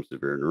from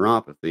severe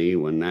neuropathy,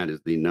 when that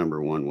is the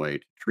number one way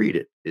to treat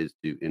it, is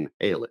to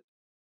inhale it.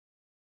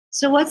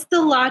 So what's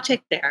the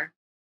logic there?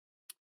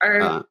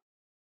 Or Uh,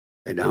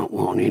 they don't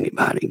want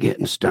anybody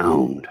getting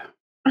stoned.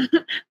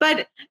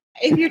 but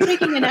if you're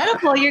taking an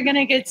edible, you're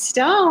gonna get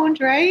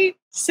stoned, right?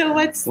 So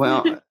what's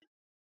Well,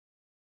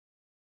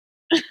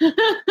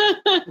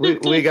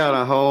 we got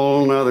a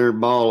whole nother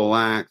ball of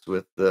wax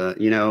with the,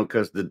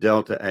 because the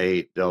Delta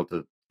 8,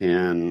 Delta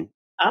 10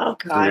 Oh God,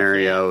 yeah.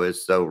 scenario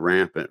is so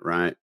rampant,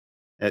 right?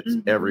 It's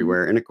Mhm.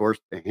 everywhere. And of course,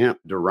 the hemp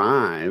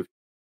derived,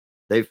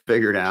 they've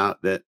figured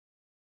out that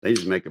they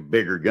just make a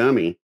bigger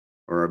gummy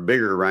or a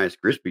bigger Rice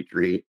Krispie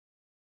treat,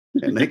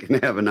 and they can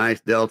have a nice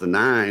Delta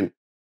 9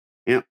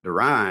 hemp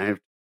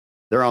derived.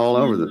 They're all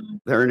over Mhm.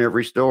 they're in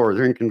every store.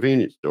 They're in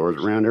convenience stores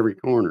around every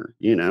corner.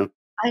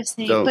 I've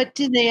seen, So but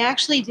did they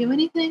actually do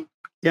anything?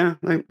 yeah,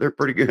 they're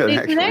pretty good Do they?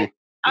 actually.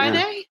 Are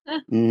Yeah.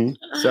 they?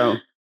 So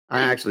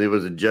I actually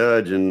was a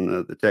judge in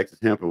the Texas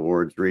Hemp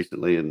Awards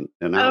recently, and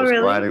Oh,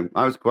 really?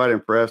 I was quite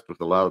impressed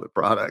with a lot of the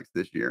products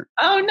this year.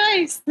 Oh,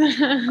 nice.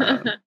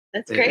 Uh,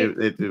 That's great.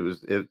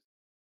 it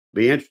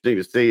be interesting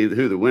to see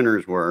who the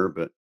winners were,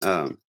 but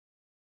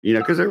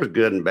because there was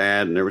good and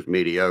bad, and there was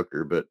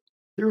mediocre, but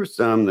there were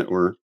some that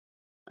were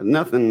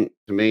nothing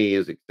to me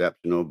is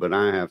exceptional. But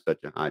I have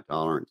such a high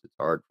tolerance; it's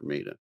hard for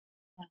me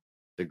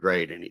to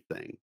grade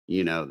anything,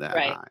 that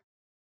Right, high.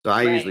 So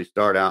I right. usually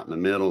start out in the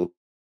middle.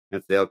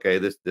 and say, okay,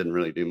 this didn't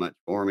really do much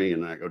for me.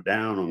 And I go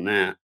down on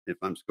that if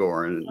I'm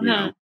scoring.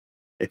 Uh-huh.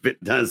 If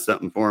it does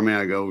something for me,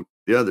 I go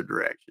the other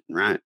direction,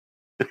 right?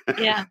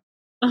 Yeah.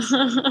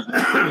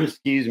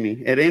 Excuse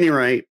me. At any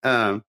rate,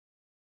 so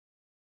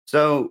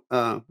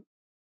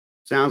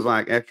sounds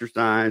like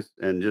exercise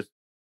and just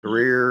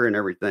career and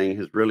everything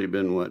has really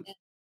been what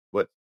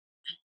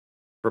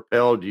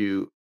propelled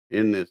you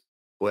in this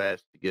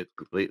quest to get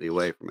completely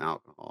away from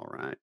alcohol,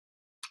 right?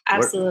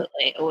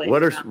 Absolutely.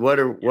 What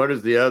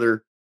is the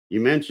other?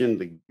 You mentioned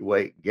the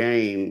weight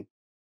gain.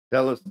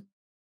 Tell us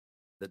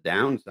the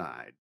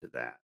downside to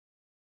that.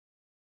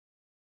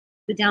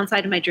 The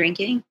downside of my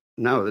drinking?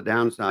 No, the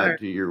downside Or,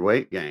 to your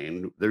weight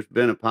gain. There's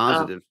been a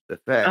positive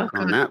effect oh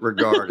on God. that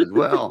regard as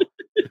well.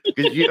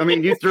 Because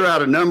you threw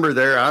out a number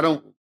there. I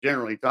don't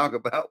generally talk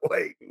about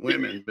weight in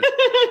women, but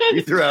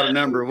you threw out a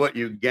number of what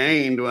you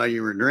gained while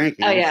you were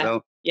drinking. Oh, yeah.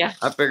 So Yeah.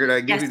 I figured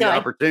I'd give you the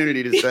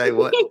opportunity to say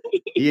what,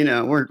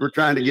 we're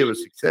trying to give a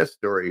success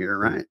story here,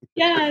 right?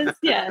 Yes.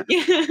 Yeah.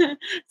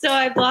 So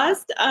I've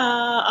lost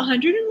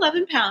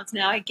 111 pounds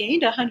now. I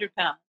gained 100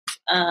 pounds.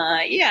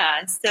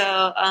 Yeah.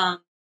 So I'm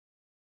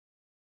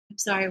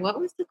sorry, what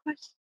was the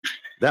question?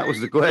 That was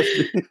the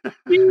question.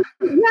 Yeah.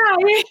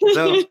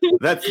 So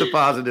that's the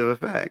positive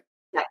effect.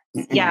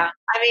 Yeah.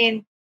 I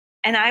mean,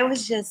 and I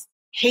was just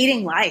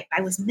hating life.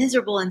 I was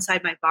miserable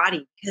inside my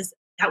body because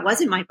that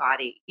wasn't my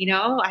body.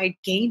 I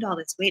gained all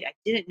this weight. I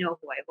didn't know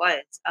who I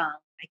was. I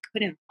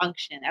couldn't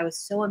function. I was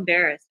so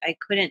embarrassed. I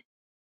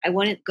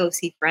wouldn't go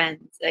see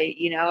friends.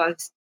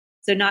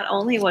 So not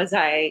only was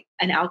I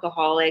an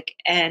alcoholic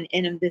and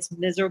in this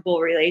miserable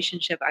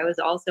relationship, I was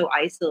also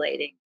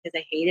isolating because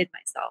I hated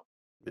myself.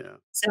 Yeah.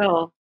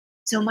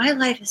 So my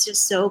life is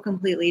just so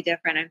completely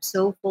different. I'm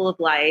so full of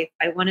life.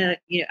 I want to,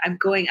 I'm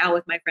going out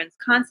with my friends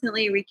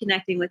constantly,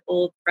 reconnecting with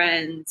old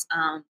friends,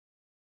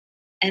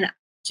 and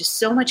just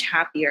so much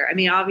happier. I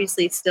mean,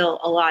 obviously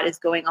still a lot is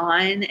going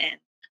on and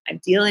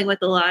I'm dealing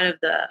with a lot of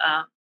the,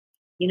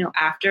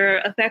 after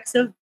effects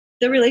of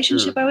the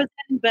relationship I was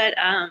in, but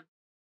I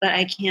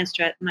can't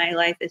stress, my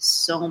life is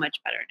so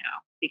much better now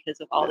because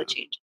of all the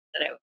changes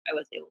that I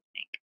was able to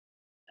make.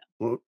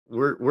 Well,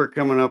 we're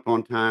coming up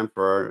on time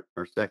for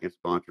our second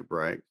sponsor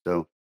break.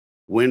 So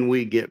when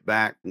we get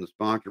back from the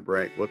sponsor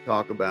break, we'll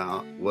talk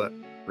about what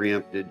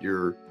preempted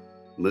your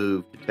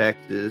move to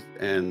Texas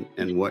and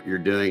what you're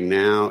doing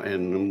now.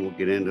 And then we'll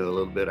get into a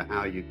little bit of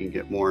how you can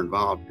get more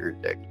involved here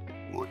in Texas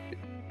if you want to.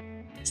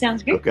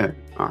 Sounds great. Okay.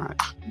 All right.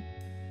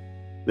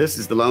 This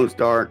is the Lone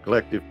Star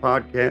Collective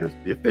podcast,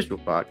 the official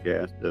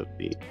podcast of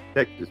the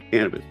Texas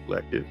Cannabis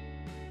Collective.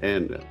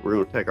 And we're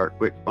going to take our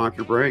quick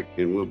sponsor break,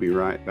 and we'll be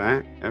right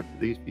back after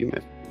these few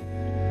messages.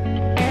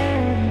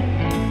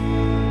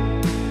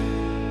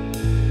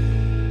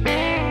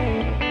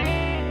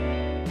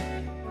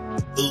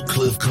 Oak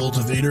Cliff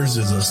Cultivators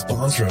is a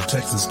sponsor of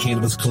Texas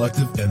Cannabis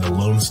Collective and the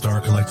Lone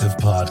Star Collective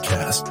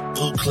podcast.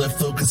 Oak Cliff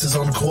focuses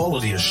on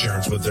quality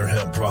assurance with their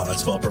hemp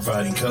products while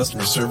providing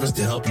customer service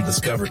to help you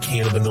discover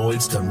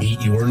cannabinoids to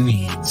meet your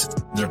needs.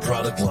 Their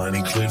product line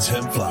includes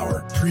hemp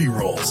flower,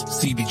 pre-rolls,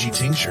 CBG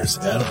tinctures,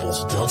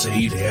 edibles, Delta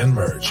 8, and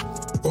merch.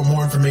 For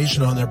more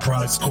information on their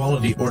products'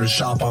 quality or to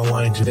shop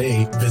online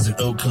today, visit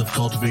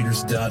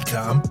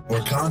oakcliffcultivators.com or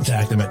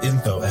contact them at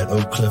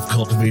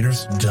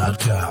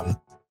info@oakcliffcultivators.com.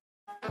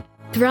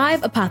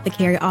 Thrive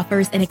Apothecary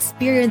offers an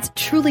experience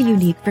truly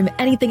unique from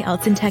anything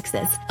else in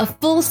Texas. A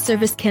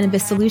full-service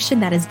cannabis solution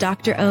that is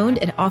doctor-owned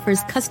and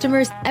offers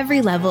customers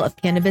every level of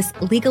cannabis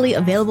legally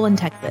available in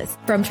Texas.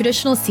 From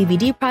traditional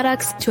CBD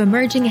products to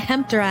emerging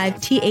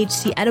hemp-derived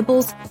THC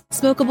edibles,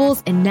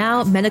 smokables, and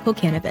now medical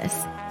cannabis.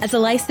 As a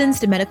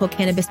licensed medical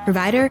cannabis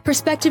provider,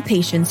 prospective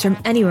patients from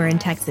anywhere in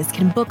Texas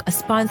can book a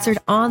sponsored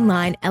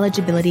online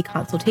eligibility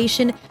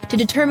consultation to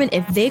determine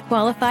if they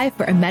qualify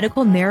for a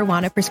medical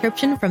marijuana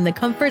prescription from the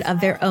comfort of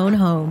their own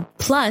home.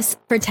 Plus,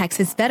 for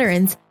Texas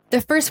veterans,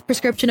 the first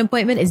prescription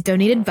appointment is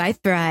donated by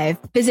Thrive.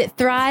 Visit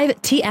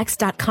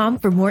thrivetx.com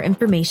for more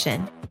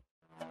information.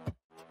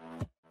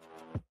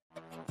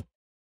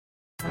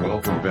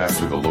 Welcome back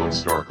to the Lone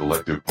Star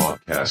Collective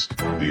podcast,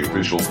 the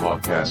official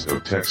podcast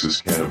of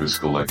Texas Cannabis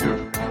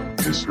Collective.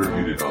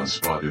 Distributed on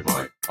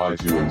Spotify,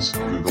 iTunes,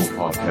 Google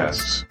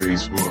Podcasts,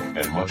 Facebook,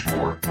 and much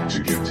more,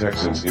 to give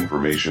Texans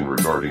information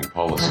regarding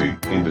policy,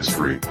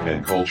 industry,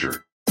 and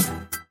culture.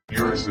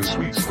 Here is this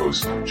week's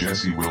host,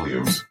 Jesse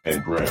Williams,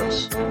 and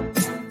Gramps.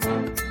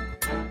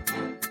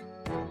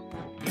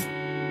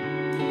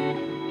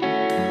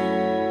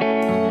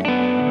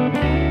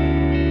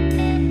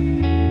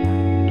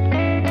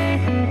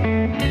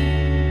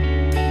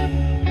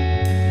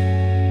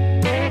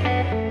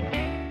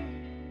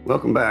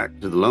 Welcome back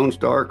to the Lone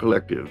Star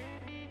Collective,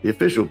 the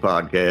official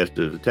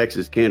podcast of the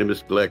Texas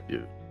Cannabis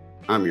Collective.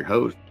 I'm your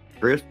host,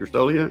 Chris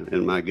Kersolia,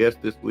 and my guest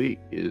this week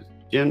is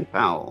Jen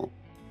Powell.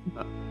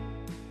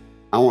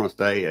 I want to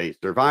say a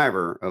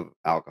survivor of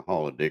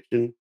alcohol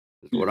addiction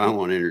is what I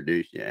want to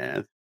introduce you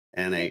as,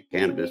 and a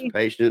cannabis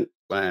patient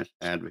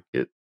 /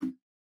 advocate.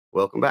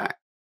 Welcome back.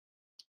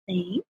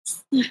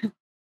 Thanks.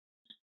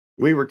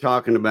 we were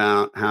talking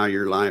about how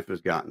your life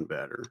has gotten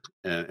better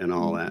and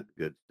all that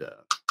good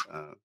stuff.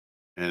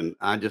 And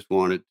I just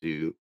wanted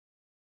to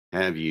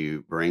have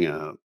you bring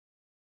up,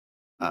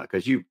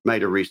 because you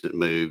made a recent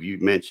move. You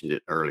mentioned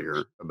it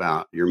earlier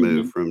about your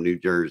move from New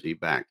Jersey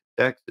back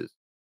to Texas.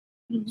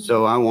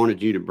 So I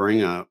wanted you to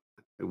bring up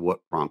what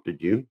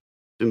prompted you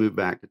to move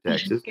back to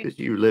Texas, because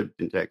you lived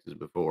in Texas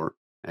before,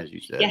 as you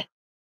said. Yeah.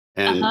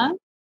 And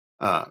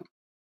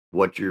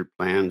what your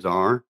plans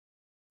are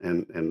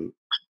and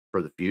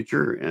for the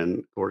future. And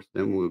of course,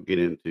 then we'll get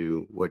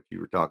into what you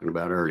were talking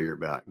about earlier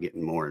about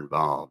getting more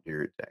involved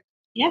here in Texas.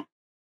 Yeah.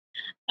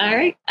 All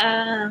right.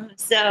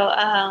 So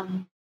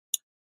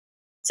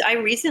I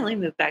recently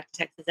moved back to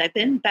Texas. I've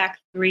been back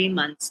 3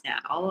 months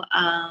now.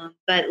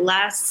 But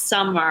last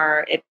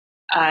summer,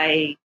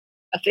 I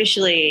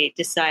officially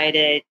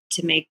decided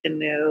to make the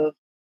move.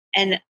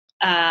 And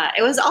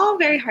it was all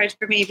very hard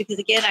for me because,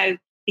 again, I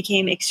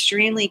became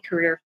extremely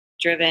career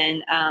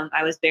driven.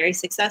 I was very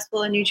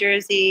successful in New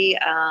Jersey.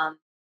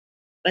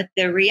 But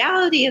the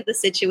reality of the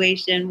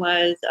situation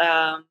was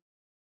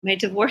my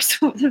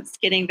divorce was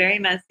getting very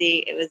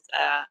messy. It was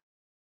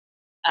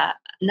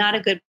not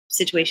a good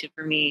situation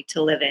for me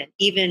to live in.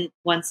 Even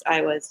once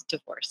I was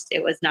divorced,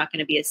 it was not going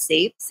to be a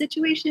safe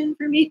situation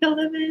for me to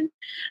live in.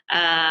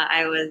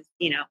 I was,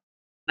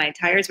 my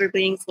tires were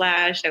being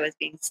slashed. I was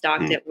being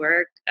stalked at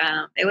work.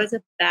 It was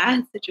a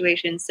bad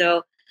situation.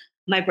 So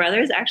my brother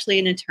is actually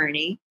an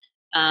attorney,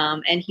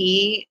 and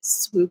he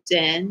swooped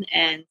in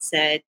and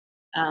said,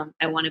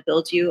 I want to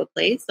build you a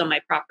place on my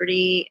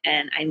property,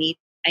 and I need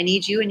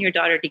you and your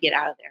daughter to get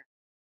out of there.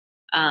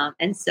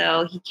 And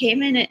so he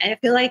came in, and I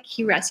feel like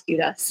he rescued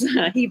us.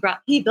 He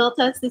built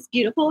us this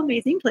beautiful,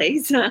 amazing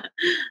place.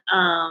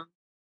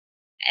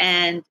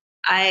 And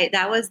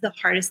that was the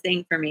hardest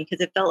thing for me, because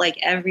it felt like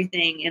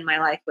everything in my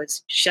life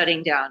was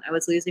shutting down. I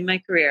was losing my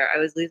career. I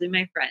was losing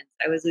my friends.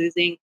 I was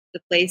losing the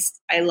place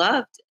I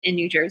loved in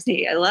New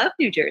Jersey. I love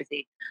New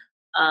Jersey.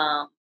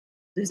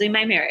 Losing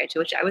my marriage,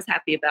 which I was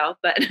happy about,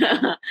 but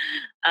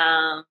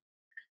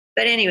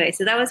anyway,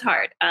 so that was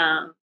hard.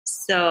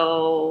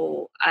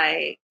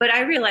 But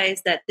I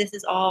realized that this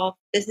is all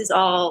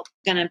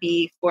going to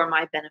be for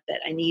my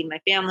benefit. I need my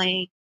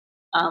family.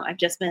 I've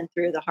just been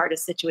through the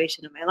hardest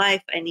situation of my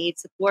life. I need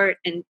support.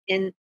 And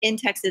in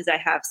Texas, I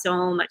have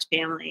so much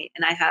family,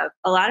 and I have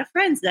a lot of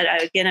friends that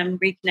I'm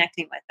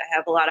reconnecting with. I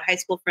have a lot of high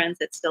school friends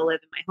that still live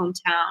in my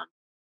hometown.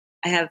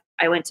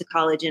 I went to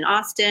college in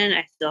Austin.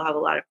 I still have a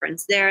lot of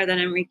friends there that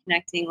I'm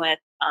reconnecting with.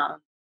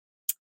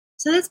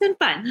 So that's been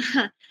fun.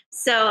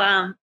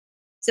 So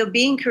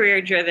being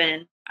career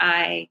driven,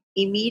 I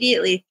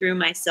immediately threw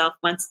myself,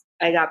 once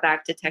I got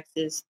back to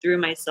Texas, threw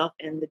myself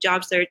in the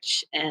job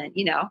search, and,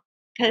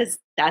 because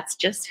that's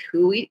just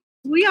who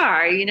we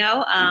are,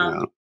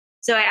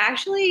 So I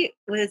actually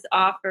was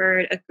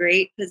offered a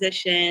great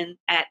position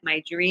at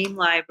my dream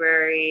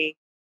library.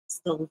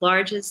 It's the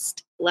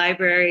largest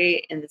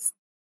library in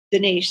the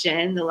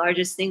nation, the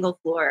largest single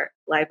floor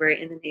library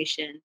in the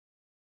nation.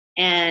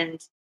 And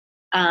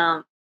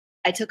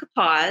I took a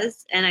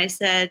pause and I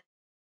said,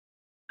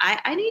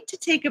 I need to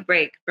take a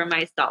break for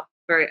myself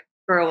for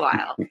a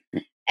while.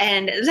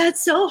 And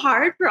that's so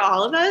hard for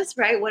all of us,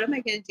 right? What am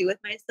I going to do with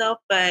myself?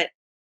 But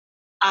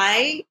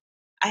I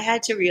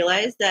had to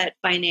realize that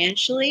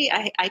financially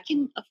I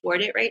can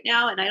afford it right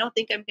now. And I don't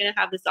think I'm going to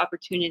have this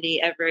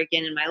opportunity ever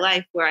again in my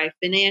life where I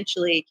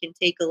financially can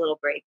take a little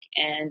break.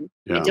 And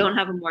I don't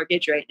have a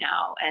mortgage right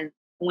now. And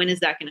when is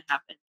that going to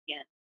happen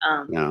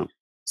again?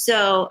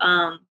 So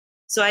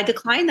I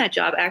declined that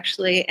job,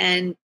 actually.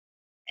 And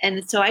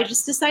so I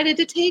just decided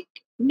to take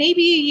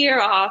maybe a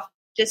year off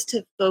just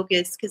to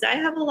focus, because I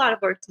have a lot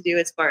of work to do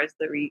as far as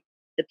the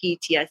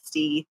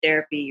PTSD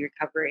therapy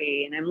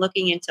recovery. And I'm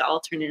looking into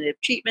alternative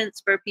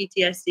treatments for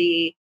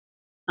PTSD,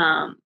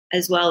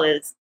 as well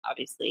as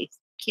obviously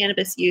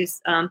cannabis use.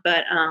 So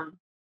I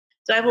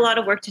have a lot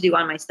of work to do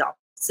on myself.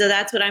 So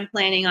that's what I'm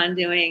planning on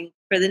doing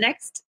for the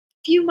next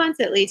few months,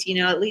 at least,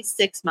 at least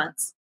 6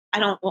 months. I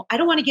don't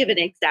want to give an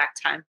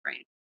exact time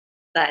frame,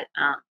 but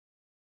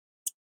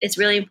it's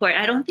really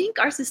important. I don't think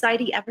our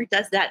society ever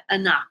does that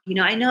enough.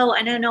 I know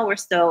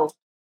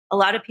a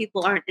lot of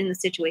people aren't in the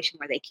situation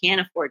where they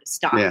can't afford to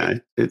stop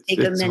and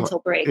take a mental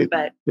break,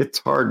 but it's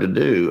hard to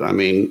do. I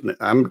mean,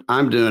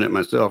 I'm doing it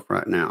myself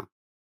right now.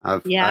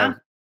 I've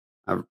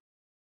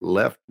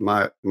left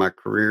my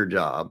career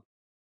job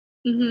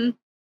on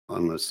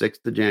the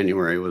 6th of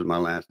January was my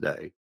last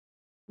day.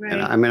 Right.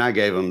 And I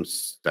gave them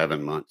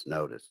 7 months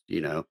notice,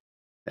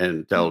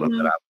 and told them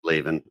that I was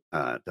leaving.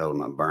 Told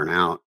them I'm burnt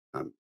out.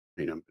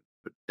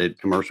 Did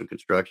commercial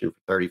construction for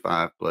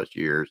 35 plus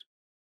years.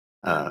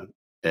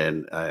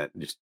 And I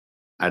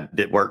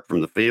did work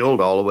from the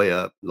field all the way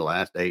up. The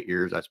last 8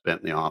 years I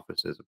spent in the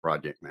office as a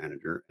project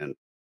manager, and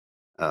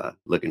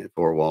looking at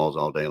 4 walls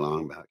all day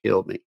long about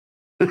killed me.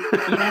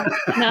 Yeah.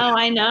 No,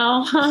 I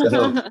know.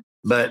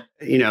 But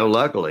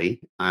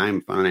luckily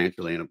I'm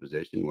financially in a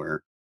position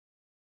where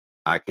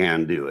I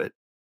can do it.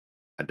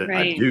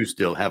 I do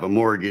still have a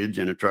mortgage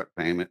and a truck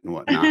payment and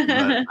whatnot,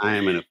 but I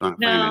am in a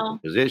financial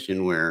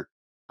position where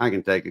I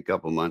can take a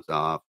couple months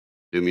off,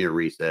 do me a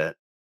reset.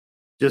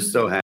 Just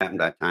so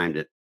happened I timed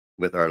it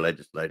with our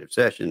legislative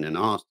session in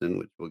Austin,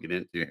 which we'll get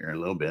into here in a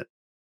little bit.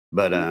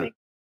 But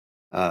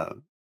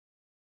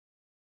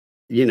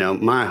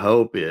my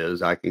hope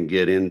is I can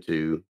get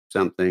into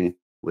something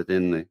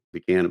within the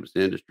cannabis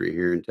industry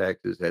here in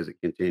Texas as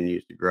it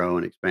continues to grow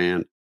and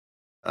expand.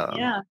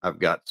 I've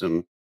got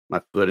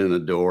my foot in the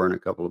door in a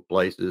couple of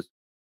places.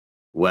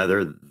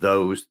 Whether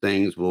those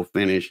things will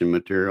finish and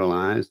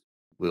materialize,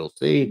 we'll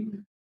see.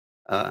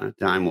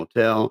 Time will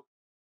tell.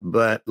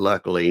 But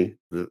luckily,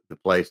 the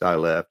place I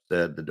left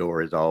said the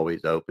door is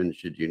always open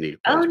should you need a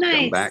place to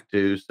come back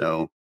to.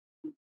 So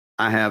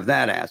I have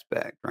that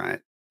aspect,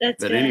 right?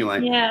 But anyway,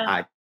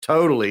 my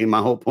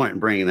whole point in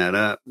bringing that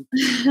up,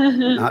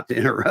 not to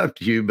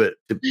interrupt you, but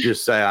to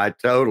just say I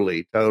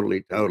totally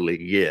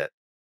get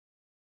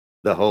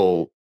the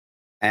whole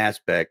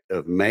aspect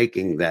of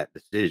making that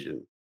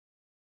decision,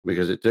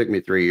 because it took me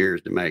 3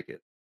 years to make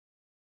it.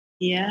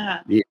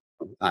 Yeah.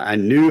 I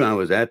knew I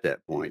was at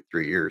that point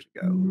 3 years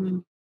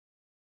ago,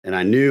 and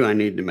I knew I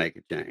needed to make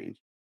a change.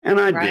 And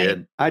I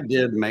did. I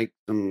did make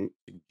some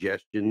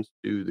suggestions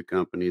to the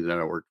company that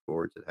I worked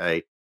for and said,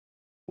 hey,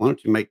 why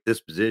don't you make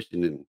this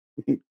position and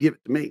give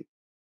it to me?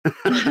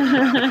 And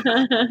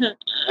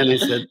they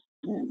said,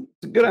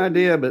 it's a good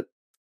idea, but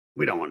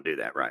we don't want to do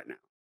that right now.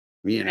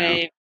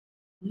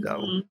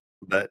 So,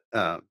 but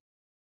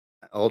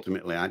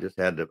ultimately I had to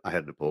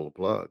pull the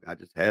plug. I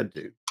just had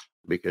to,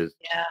 because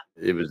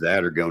it was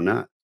that or go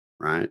nuts.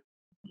 Right.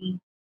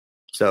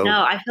 So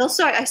no, I feel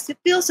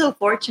so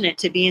fortunate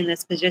to be in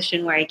this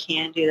position where I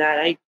can do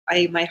that.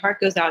 My heart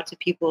goes out to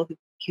people who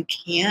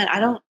can't. I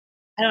don't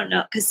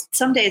know, because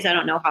some days I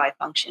don't know how I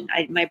function.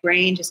 My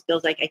brain just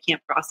feels like I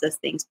can't process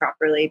things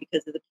properly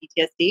because of the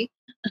PTSD.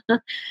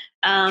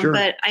 Sure.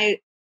 But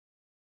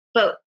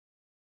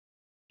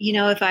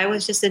if I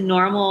was just a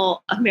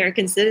normal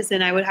American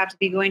citizen, I would have to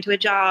be going to a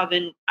job,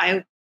 and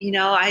I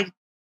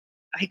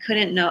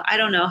couldn't know. I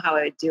don't know how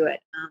I would do it.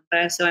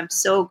 But I'm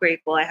so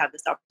grateful I have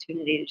this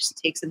opportunity to just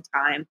take some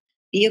time,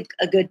 be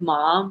a good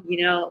mom,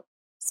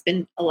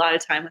 spend a lot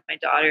of time with my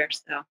daughter.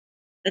 So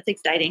that's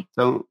exciting.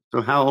 So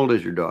how old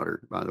is your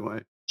daughter, by the way?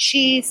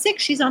 She's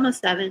 6. She's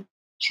almost 7.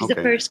 She's a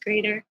first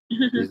grader.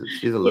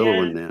 She's a little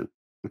one then.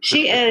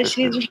 She is.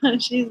 She's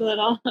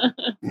little.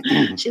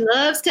 She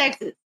loves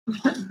Texas.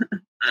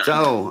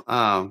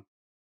 So,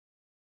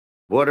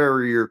 what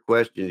are your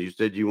questions? You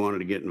said you wanted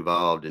to get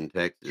involved in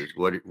Texas.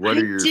 What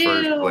are your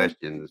first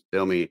questions?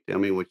 Tell me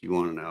what you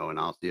want to know, and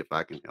I'll see if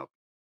I can help.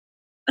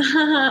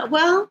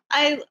 Well,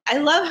 I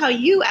love how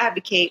you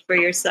advocate for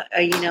your son,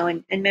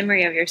 in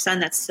memory of your son.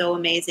 That's so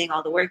amazing,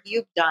 all the work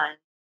you've done.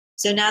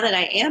 So now that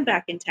I am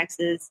back in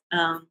Texas,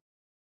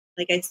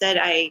 like I said,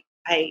 I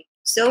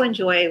so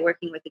enjoy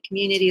working with the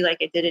community like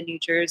I did in New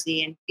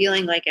Jersey and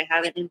feeling like I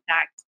have an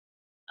impact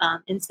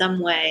in some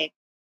way.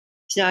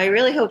 So I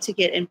really hope to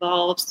get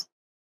involved to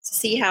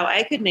see how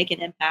I could make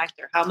an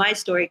impact, or how my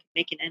story could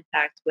make an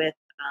impact with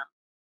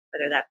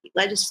whether that be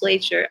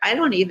legislature. I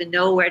don't even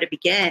know where to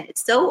begin.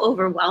 It's so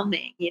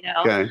overwhelming,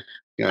 Okay.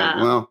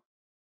 Well,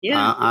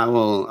 yeah, I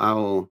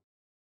will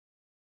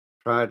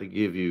try to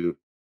give you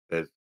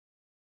as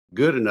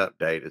good an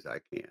update as I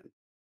can.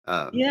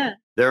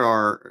 There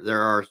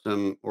are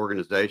some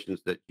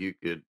organizations that you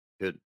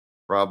could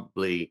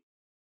probably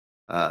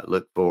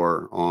look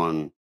for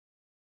on.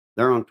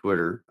 They're on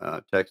Twitter.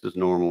 Texas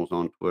NORML's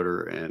on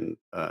Twitter, and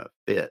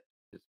FIT,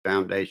 it's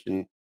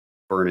Foundation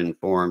for an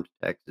Informed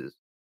Texas,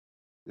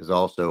 is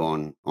also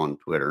on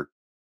Twitter.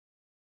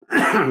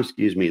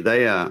 Excuse me.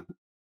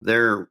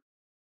 They're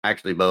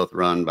actually both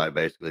run by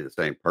basically the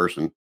same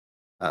person.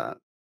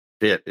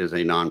 FIT is a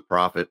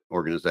nonprofit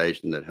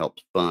organization that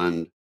helps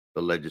fund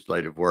the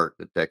legislative work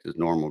that Texas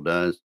NORML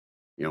does.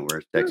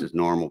 Whereas Texas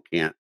NORML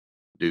can't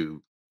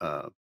do.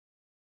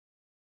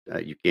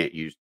 You can't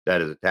use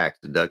that as a tax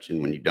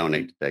deduction when you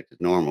donate to Texas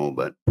NORML,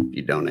 but if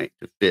you donate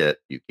to FIT,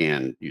 you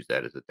can use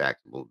that as a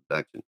taxable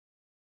deduction.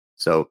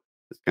 So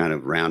it's kind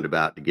of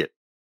roundabout to get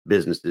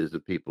businesses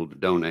and people to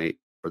donate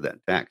for that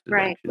tax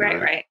deduction.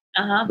 Right.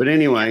 But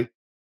anyway,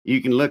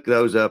 you can look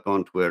those up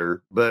on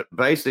Twitter. But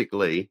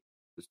basically,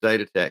 the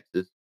state of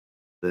Texas,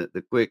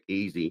 the quick,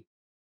 easy,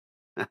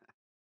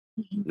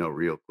 no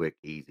real quick,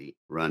 easy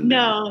rundown.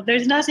 No,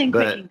 there's nothing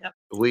quick.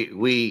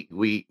 We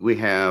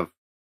have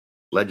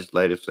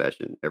legislative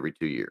session every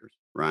 2 years,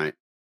 right?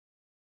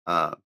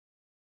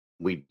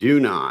 We do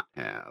not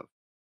have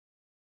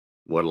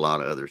what a lot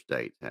of other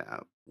states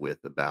have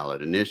with the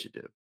ballot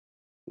initiative,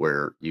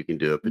 where you can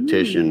do a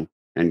petition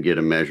and get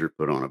a measure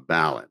put on a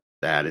ballot.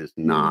 That is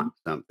not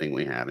something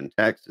we have in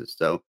Texas.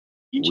 So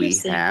we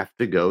have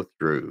to go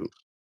through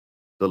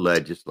the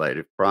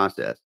legislative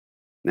process.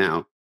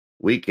 Now,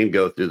 we can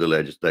go through the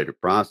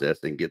legislative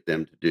process and get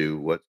them to do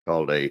what's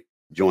called a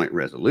joint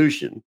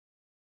resolution,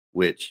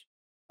 which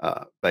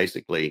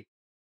basically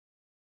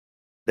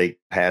they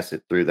pass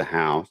it through the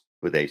House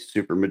with a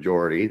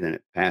supermajority. Then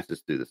it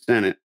passes through the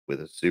Senate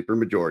with a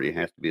supermajority. It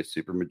has to be a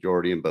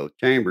supermajority in both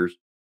chambers.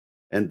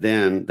 And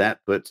then that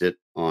puts it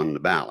on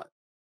the ballot.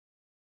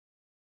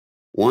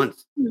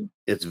 Once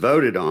it's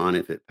voted on,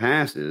 if it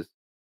passes,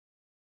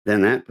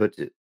 then that puts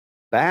it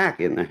back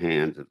in the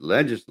hands of the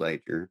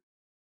legislature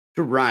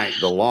to write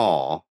the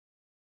law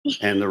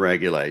and the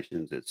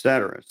regulations, et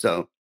cetera.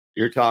 So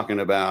you're talking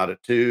about a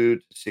 2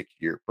 to 6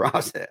 year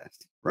process,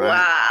 right?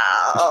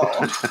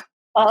 Wow.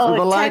 So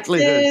the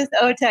likelihood,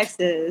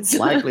 Texas.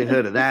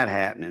 likelihood of that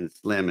happening is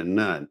slim and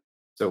none.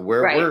 So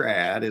where we're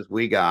at is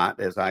we got,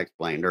 as I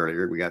explained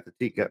earlier, we got the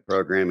Teacup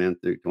program in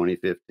through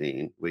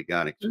 2015. We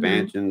got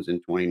expansions in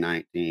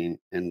 2019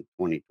 and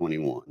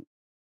 2021.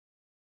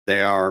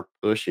 They are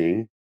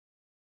pushing,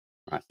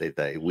 I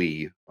say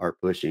we are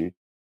pushing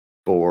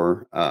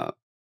for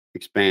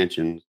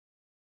expansions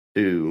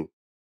to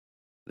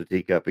the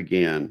Teacup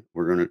again.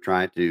 We're going to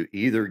try to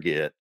either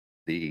get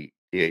the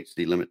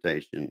THC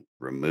limitation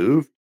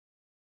removed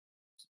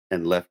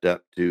and left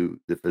up to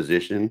the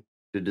physician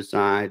to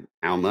decide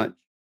how much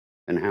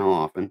and how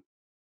often,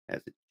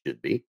 as it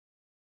should be,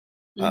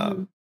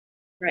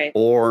 right,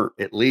 or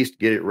at least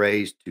get it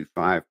raised to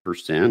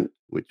 5%,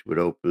 which would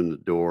open the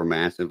door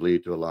massively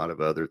to a lot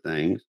of other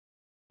things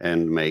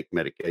and make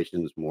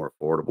medications more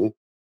affordable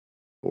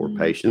for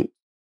patients.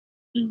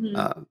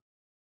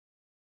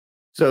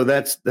 So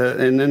that's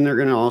and then they're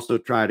going to also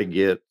try to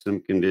get some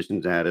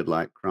conditions added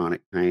like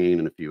chronic pain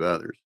and a few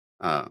others.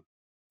 So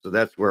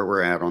that's where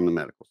we're at on the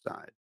medical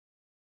side.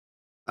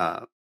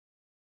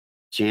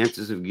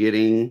 Chances of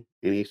getting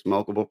any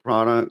smokable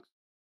products,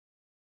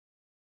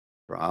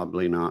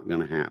 probably not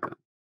going to happen.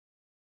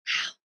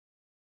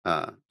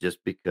 Just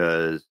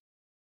because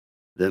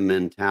the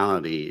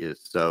mentality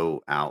is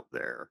so out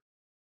there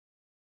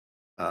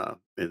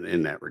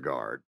in that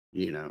regard,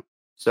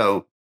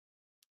 So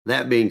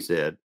that being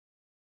said,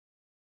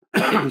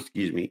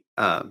 excuse me,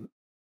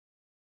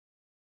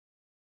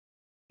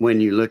 when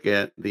you look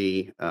at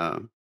the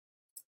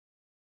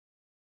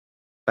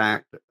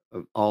fact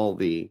of all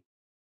the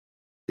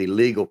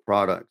legal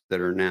products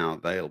that are now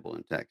available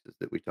in Texas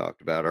that we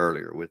talked about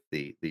earlier with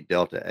the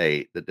Delta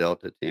 8, the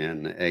Delta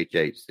 10, the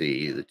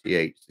HHC,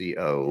 the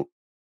THCO,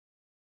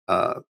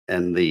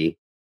 and the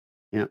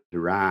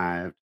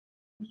hemp-derived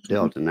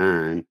Delta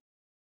 9.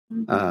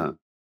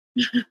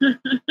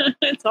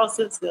 It's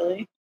also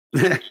silly.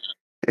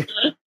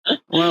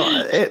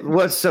 Well,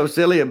 what's so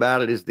silly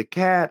about it is the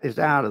cat is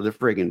out of the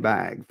friggin'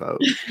 bag,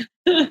 folks.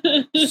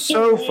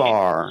 So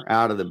far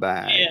out of the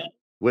bag.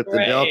 With the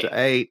Delta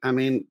 8, I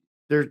mean,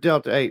 there's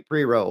Delta 8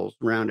 pre-rolls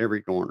around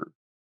every corner.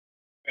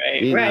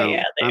 Right,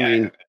 yeah, I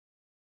mean,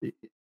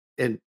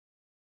 it's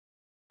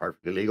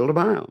perfectly legal to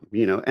buy them,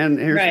 And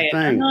here's the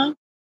thing.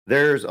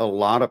 There's a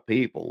lot of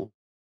people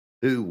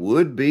who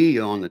would be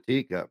on the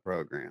Teacup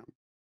program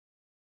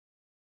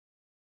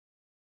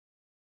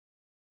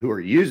who are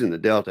using the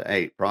Delta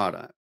 8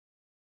 product.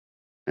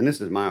 And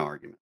this is my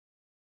argument.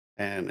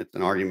 And it's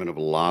an argument of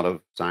a lot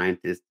of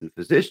scientists and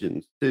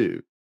physicians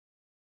too,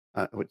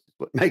 which is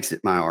what makes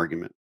it my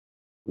argument.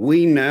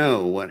 We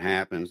know what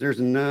happens. There's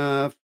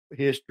enough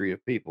history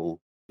of people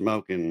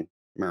smoking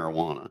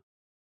marijuana,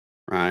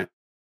 right?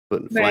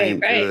 Putting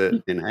flame to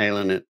it,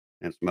 inhaling it,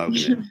 and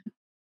smoking it.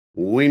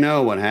 We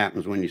know what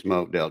happens when you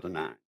smoke Delta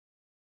 9.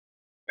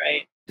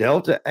 Right.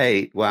 Delta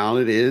 8, while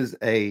it is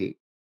a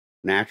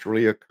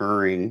naturally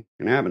occurring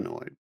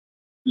cannabinoid,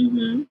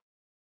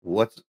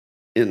 what's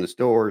in the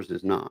stores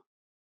is not.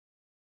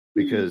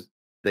 Because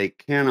they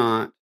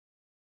cannot,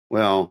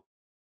 well,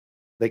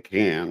 they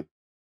can,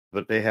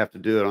 but they have to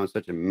do it on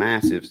such a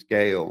massive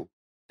scale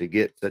to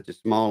get such a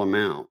small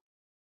amount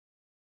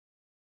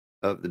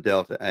of the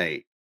Delta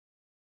 8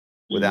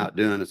 without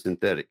doing a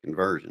synthetic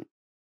conversion.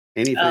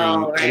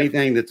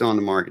 Anything that's on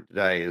the market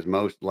today is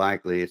most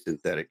likely a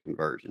synthetic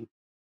conversion.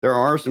 There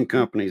are some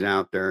companies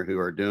out there who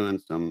are doing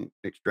some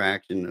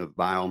extraction of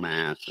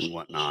biomass and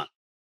whatnot,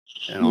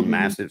 and on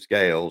massive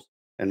scales,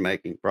 and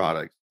making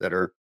products that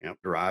are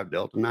derived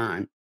Delta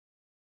 9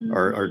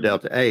 or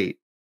Delta 8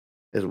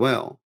 as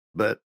well,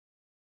 but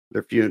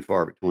they're few and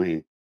far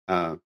between.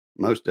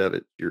 Most of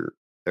it,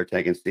 they're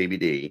taking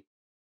CBD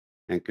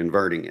and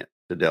converting it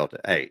to Delta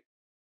 8.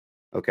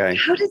 Okay.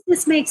 How does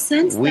this make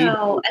sense,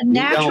 though? A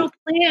natural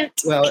plant.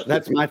 Well,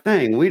 that's my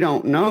thing. We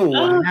don't know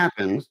what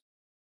happens.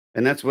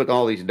 And that's what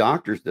all these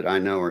doctors that I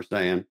know are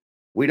saying.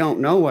 We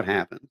don't know what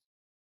happens.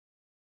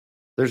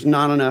 There's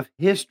not enough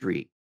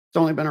history. It's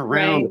only been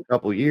around a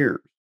couple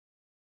years.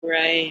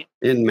 Right.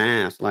 In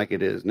mass like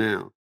it is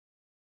now.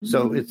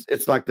 So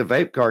it's like the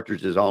vape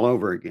cartridges all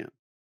over again.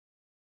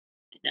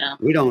 Yeah.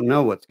 We don't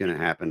know what's going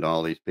to happen to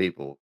all these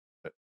people.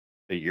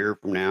 A year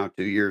from now,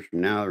 2 years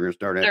from now, they're going to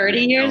start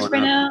 30 years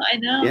from now. I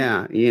know.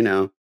 Yeah,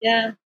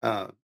 Yeah.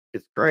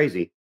 It's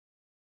crazy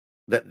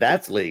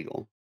that's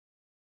legal,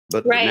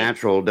 but the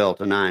natural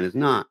Delta 9 is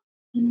not.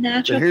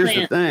 Natural but here's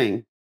plant. the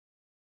thing.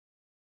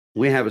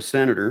 We have a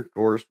senator, of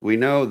course. We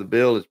know the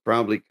bill has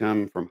probably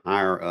come from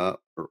higher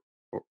up for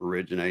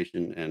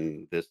origination,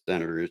 and this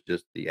senator is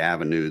just the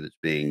avenue that's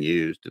being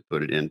used to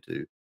put it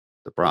into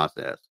the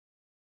process.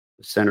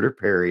 Senator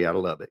Perry out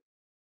of Lubbock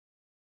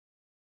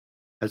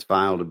has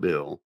filed a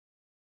bill,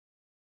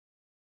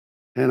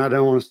 and I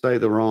don't want to say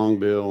the wrong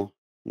bill,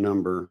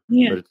 number,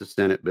 Yeah. but it's a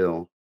Senate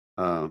bill.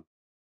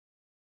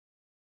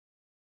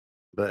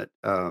 But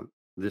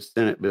this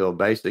Senate bill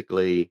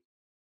basically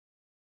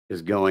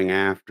is going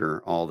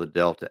after all the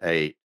Delta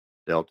 8,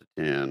 Delta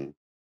 10.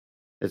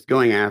 It's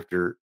going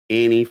after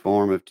any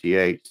form of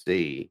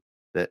THC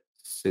that's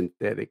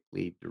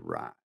synthetically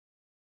derived.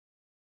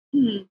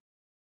 Hmm.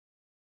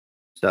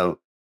 So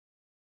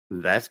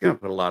that's going to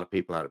put a lot of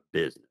people out of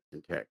business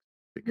in Texas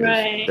because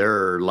Right. there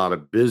are a lot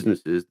of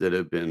businesses that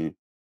have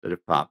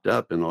popped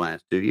up in the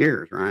last 2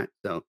 years, right?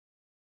 So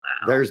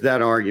Wow. there's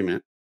that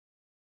argument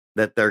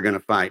that they're going to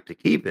fight to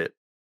keep it.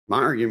 My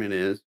argument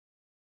is,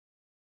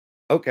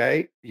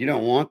 okay, you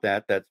don't want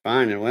that. That's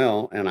fine and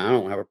well, and I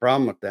don't have a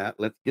problem with that.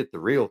 Let's get the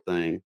real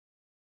thing,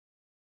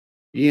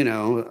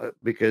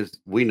 because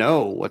we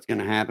know what's going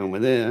to happen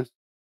with this.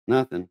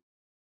 Nothing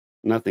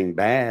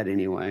bad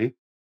anyway.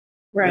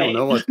 We don't Right.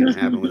 know what's going to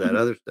happen with that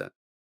other stuff,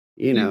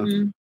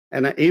 Mhm.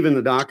 And even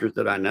the doctors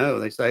that I know,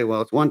 they say,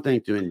 well, it's one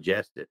thing to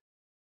ingest it.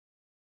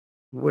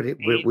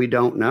 Right. We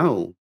don't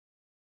know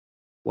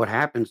what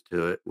happens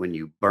to it when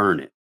you burn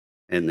it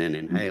and then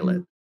inhale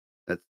it. Mhm.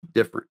 That's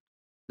different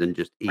than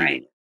just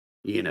Right.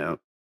 eating it,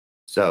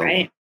 So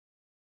Right.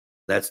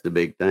 that's the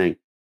big thing.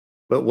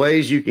 But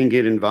ways you can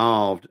get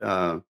involved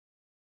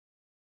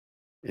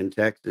in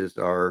Texas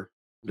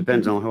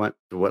depends Mhm. on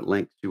what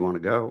lengths you want to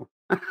go.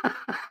 I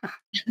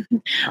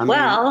mean,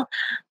 Well,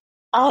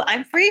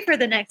 I'm free for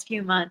the next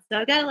few months, so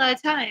I've got a lot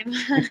of time.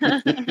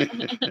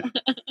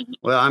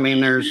 well, I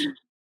mean, there's,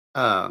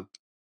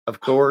 of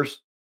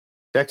course,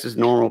 Texas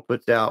Normal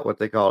puts out what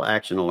they call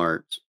action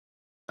alerts,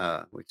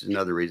 which is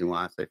another reason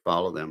why I say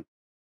follow them.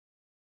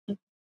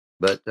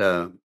 But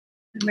I'm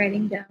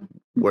writing down.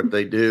 what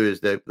they do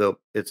is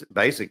it's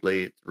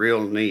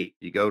real neat.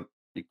 You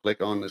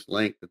click on this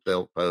link that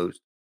they'll post,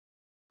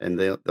 and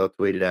they'll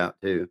tweet it out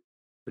too.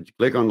 But you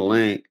click on the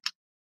link,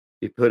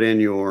 you put in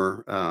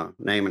your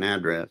name and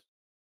address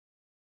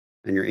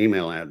and your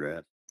email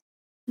address,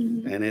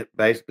 Mhm. and it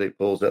basically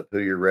pulls up who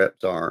your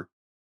reps are,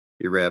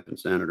 your rep and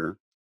senator,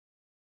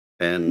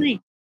 and Nice.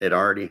 it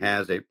already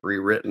has a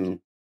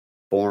pre-written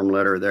form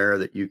letter there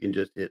that you can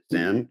just hit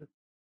send,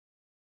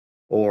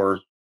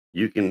 or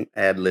you can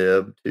ad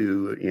lib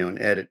to and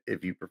edit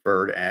if you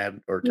prefer to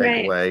add or take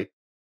Right. away,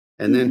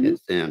 and then Mhm. hit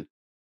send.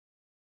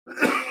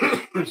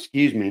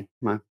 Excuse me,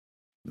 my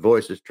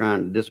voice is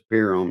trying to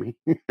disappear on me.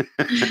 But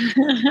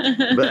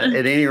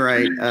at any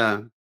rate,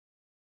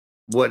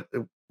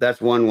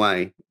 that's one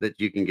way that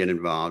you can get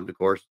involved. Of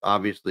course,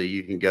 obviously,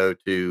 you can go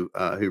to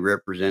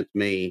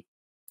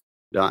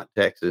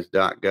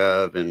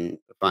whorepresentsme.texas.gov and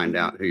find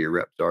out who your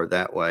reps are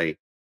that way,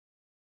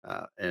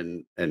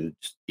 and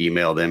just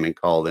email them and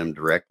call them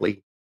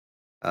directly.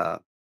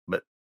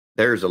 But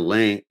there's a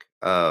link.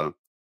 I'll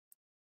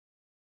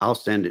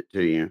send it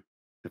to you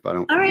if I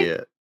don't All right.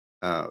 forget.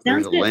 There's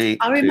Sounds a good. link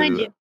I'll remind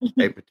to you.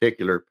 a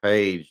particular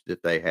page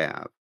that they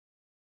have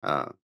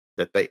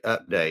that they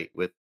update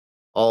with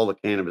all the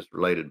cannabis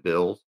related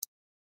bills.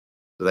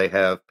 So they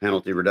have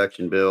penalty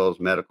reduction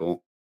bills,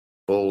 medical,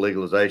 full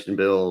legalization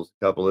bills,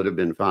 a couple that have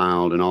been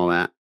filed and all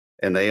that.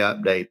 And they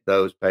update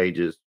those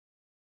pages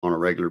on a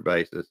regular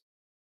basis.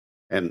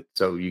 And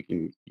so you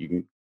can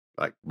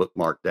like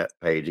bookmark that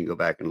page and go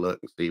back and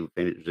look and see if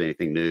there's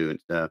anything new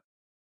and stuff.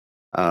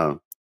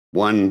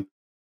 One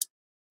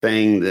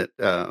thing that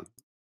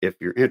if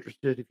you're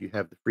interested, if you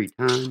have the free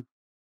time,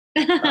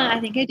 I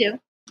think I do.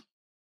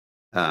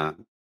 of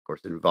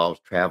course, it involves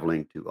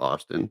traveling to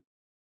Austin.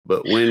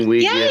 But when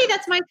we Yay,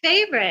 that's my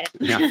favorite.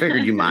 I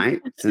figured you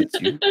might, since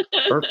you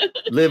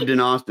lived in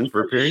Austin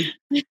for a period.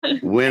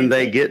 When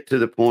they get to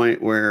the point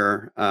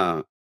where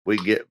we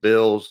get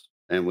bills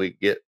and we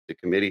get the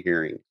committee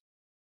hearings,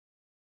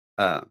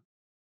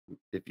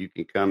 if you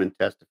can come and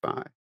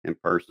testify in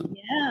person,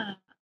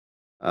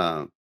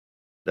 Yeah.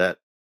 that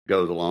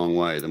goes a long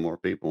way. The more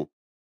people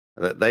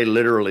that they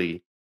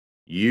literally,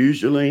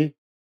 usually,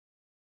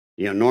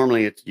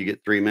 normally you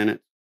get 3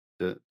 minutes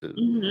to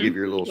give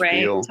your little Right.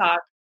 spiel. Talk.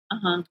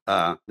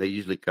 They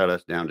usually cut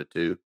us down to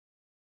 2.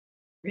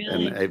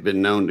 Really? And they've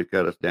been known to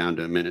cut us down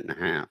to a minute and a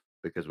half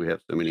because we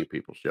have so many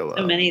people show up.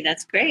 So many.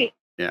 That's great.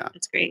 Yeah.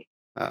 That's great.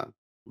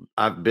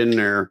 I've been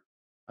there.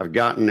 I've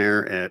gotten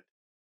there at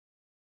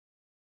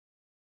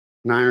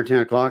 9 or 10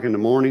 o'clock in the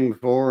morning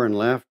before and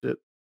left at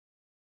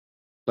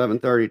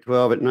 11:30,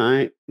 12 at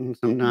night. And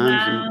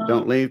sometimes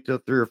don't leave till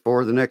 3 or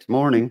 4 the next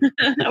morning.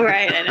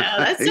 Right. I know.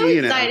 That's so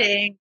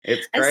exciting.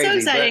 It's That's crazy. so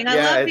exciting. I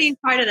love being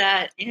part of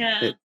that.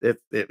 Yeah.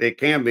 It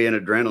can be an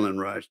adrenaline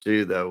rush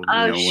too, though.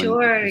 Oh,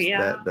 sure. When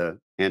Yeah. the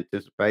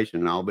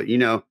anticipation and all. But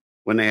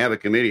when they have a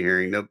committee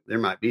hearing, there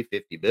might be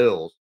 50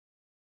 bills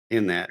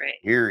in that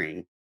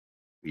hearing.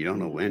 You don't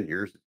know when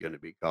yours is going to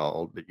be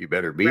called, but you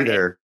better be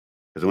there,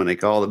 because when they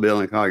call the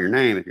bill and call your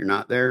name, if you're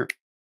not there,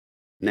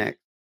 next.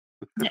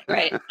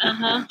 Right.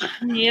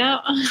 Yeah.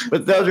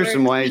 But those are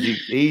some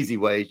easy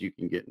ways you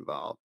can get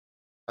involved.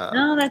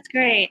 No, that's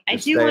great. I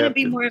do want to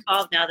be more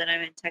involved now that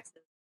I'm in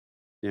Texas.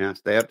 Yeah,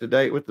 stay up to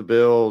date with the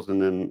bills,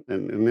 and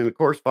then of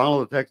course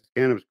follow the Texas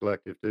Cannabis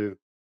Collective too.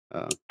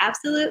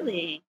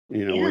 Absolutely.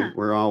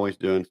 We're always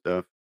doing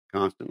stuff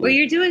constantly. Well,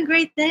 you're doing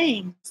great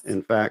things.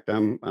 In fact,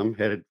 I'm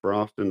headed for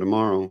Austin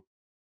tomorrow.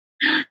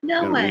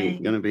 No way.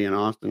 Going to be in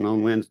Austin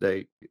on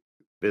Wednesday,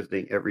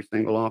 visiting every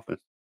single office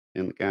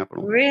in the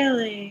Capitol.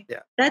 Really? Yeah.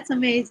 That's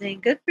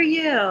amazing. Good for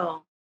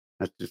you.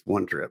 That's just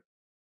one trip.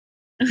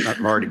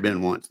 I've already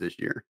been once this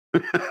year.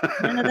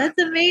 No,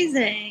 that's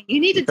amazing. You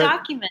need to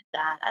document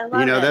that. I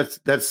love it.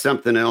 That's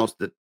something else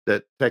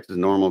that Texas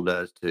Normal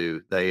does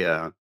too.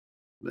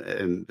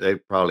 And they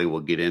probably will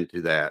get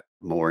into that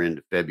more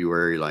into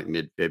February, like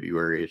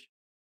mid-February-ish.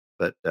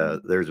 But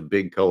there's a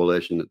big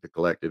coalition that the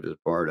collective is a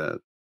part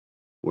of,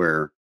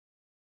 where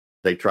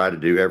they try to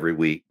do every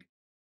week,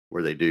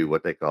 where they do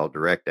what they call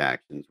direct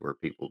actions, where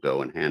people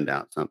go and hand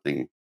out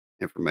something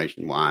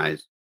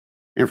information-wise,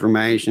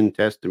 information,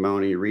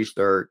 testimony,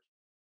 research,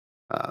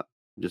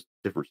 just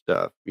different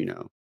stuff,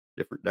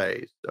 different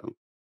days. So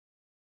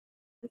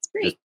that's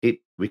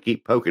great. We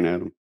keep poking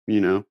at them,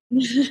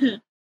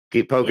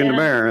 keep poking the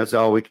bear. That's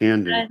all we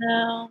can do. I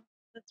know.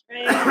 That's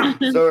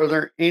right. So are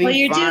there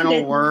any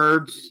final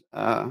words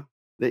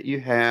that you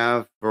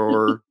have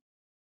for,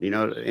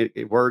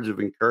 words of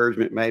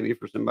encouragement, maybe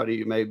for somebody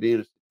who may be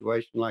in a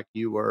situation like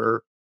you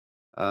were,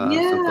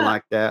 something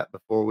like that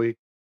before we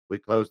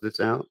close this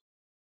out?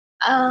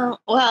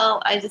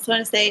 Well, I just want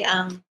to say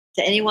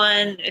to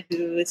anyone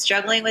who is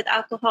struggling with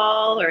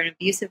alcohol or an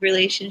abusive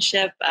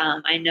relationship,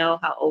 I know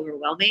how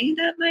overwhelming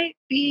that might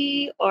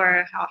be,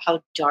 or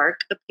how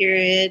dark a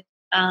period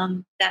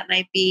that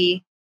might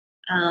be.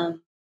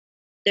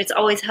 There's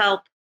always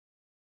help.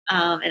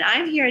 And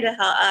I'm here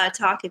to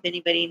talk if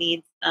anybody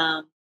needs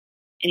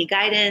any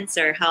guidance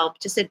or help,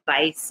 just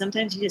advice.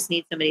 Sometimes you just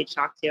need somebody to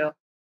talk to.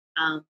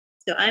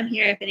 So I'm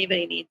here if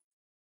anybody needs.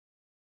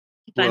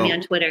 You can find me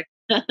on Twitter.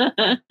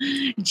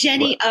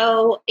 Jenny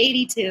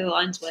O82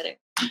 on Twitter.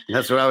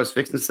 That's what I was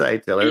fixing to say.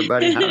 Tell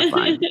everybody how to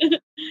find you.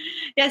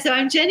 Yeah, so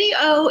I'm Jenny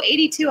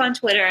O82 on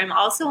Twitter. I'm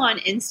also on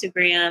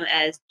Instagram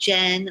as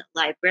Jen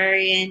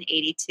Librarian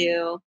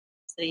 82.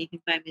 So you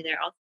can find me there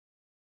also.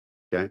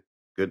 Okay,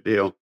 good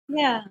deal.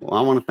 Yeah. Well,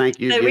 I want to thank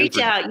you. So reach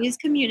out, use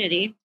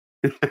community.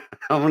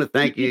 I want to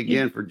thank you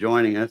again for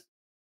joining us,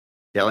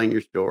 telling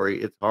your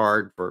story. It's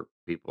hard for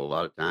people a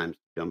lot of times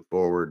to come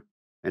forward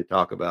and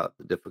talk about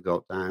the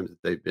difficult times that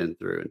they've been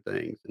through and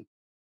things.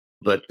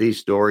 But these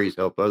stories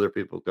help other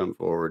people come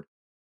forward,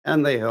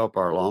 and they help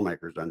our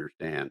lawmakers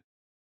understand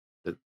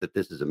that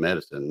this is a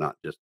medicine, not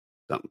just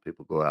something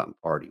people go out and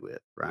party with,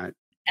 right?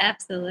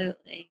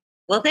 Absolutely.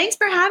 Well, thanks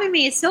for having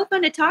me. It's so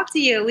fun to talk to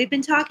you. We've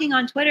been talking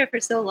on Twitter for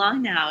so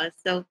long now.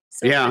 It's so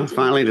yeah,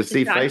 finally to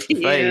see face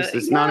to face.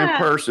 It's not in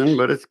person,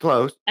 but it's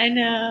close. I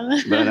know.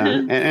 But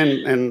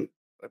and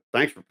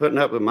thanks for putting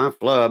up with my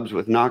flubs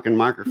with knocking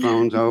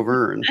microphones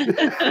over. And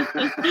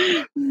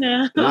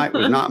no, tonight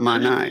was not my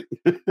night.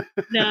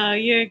 No,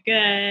 you're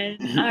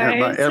good.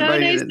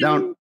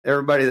 All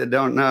Everybody that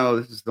don't know,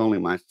 this is only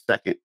my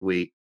second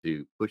week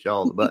to push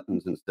all the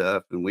buttons and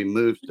stuff, and we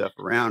moved stuff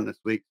around this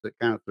week, so it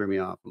kind of threw me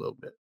off a little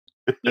bit.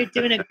 You're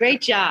doing a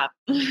great job.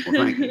 Well,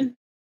 thank you.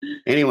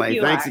 Anyway,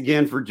 thanks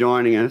again for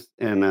joining us,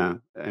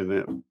 and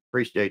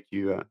appreciate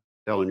you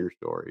telling your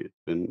story. It's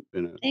been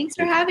a thanks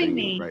for having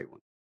me. Great one.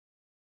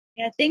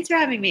 Yeah, thanks for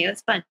having me. It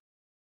was fun.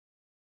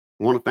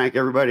 I want to thank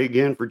everybody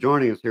again for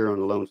joining us here on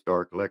the Lone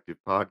Star Collective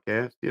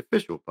podcast, the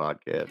official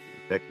podcast of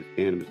the Texas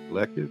Cannabis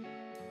Collective,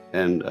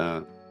 and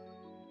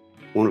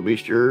want to be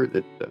sure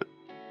that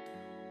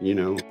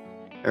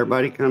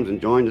everybody comes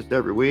and joins us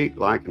every week.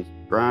 Like and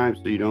subscribe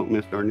so you don't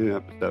miss our new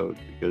episodes,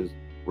 because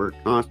we're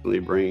constantly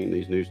bringing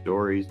these new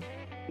stories,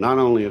 not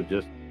only of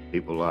just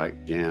people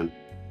like Jen,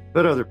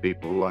 but other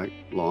people like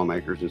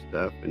lawmakers and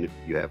stuff. And if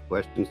you have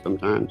questions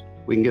sometimes,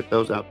 we can get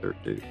those out there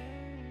too.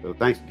 So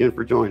thanks again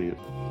for joining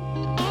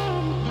us.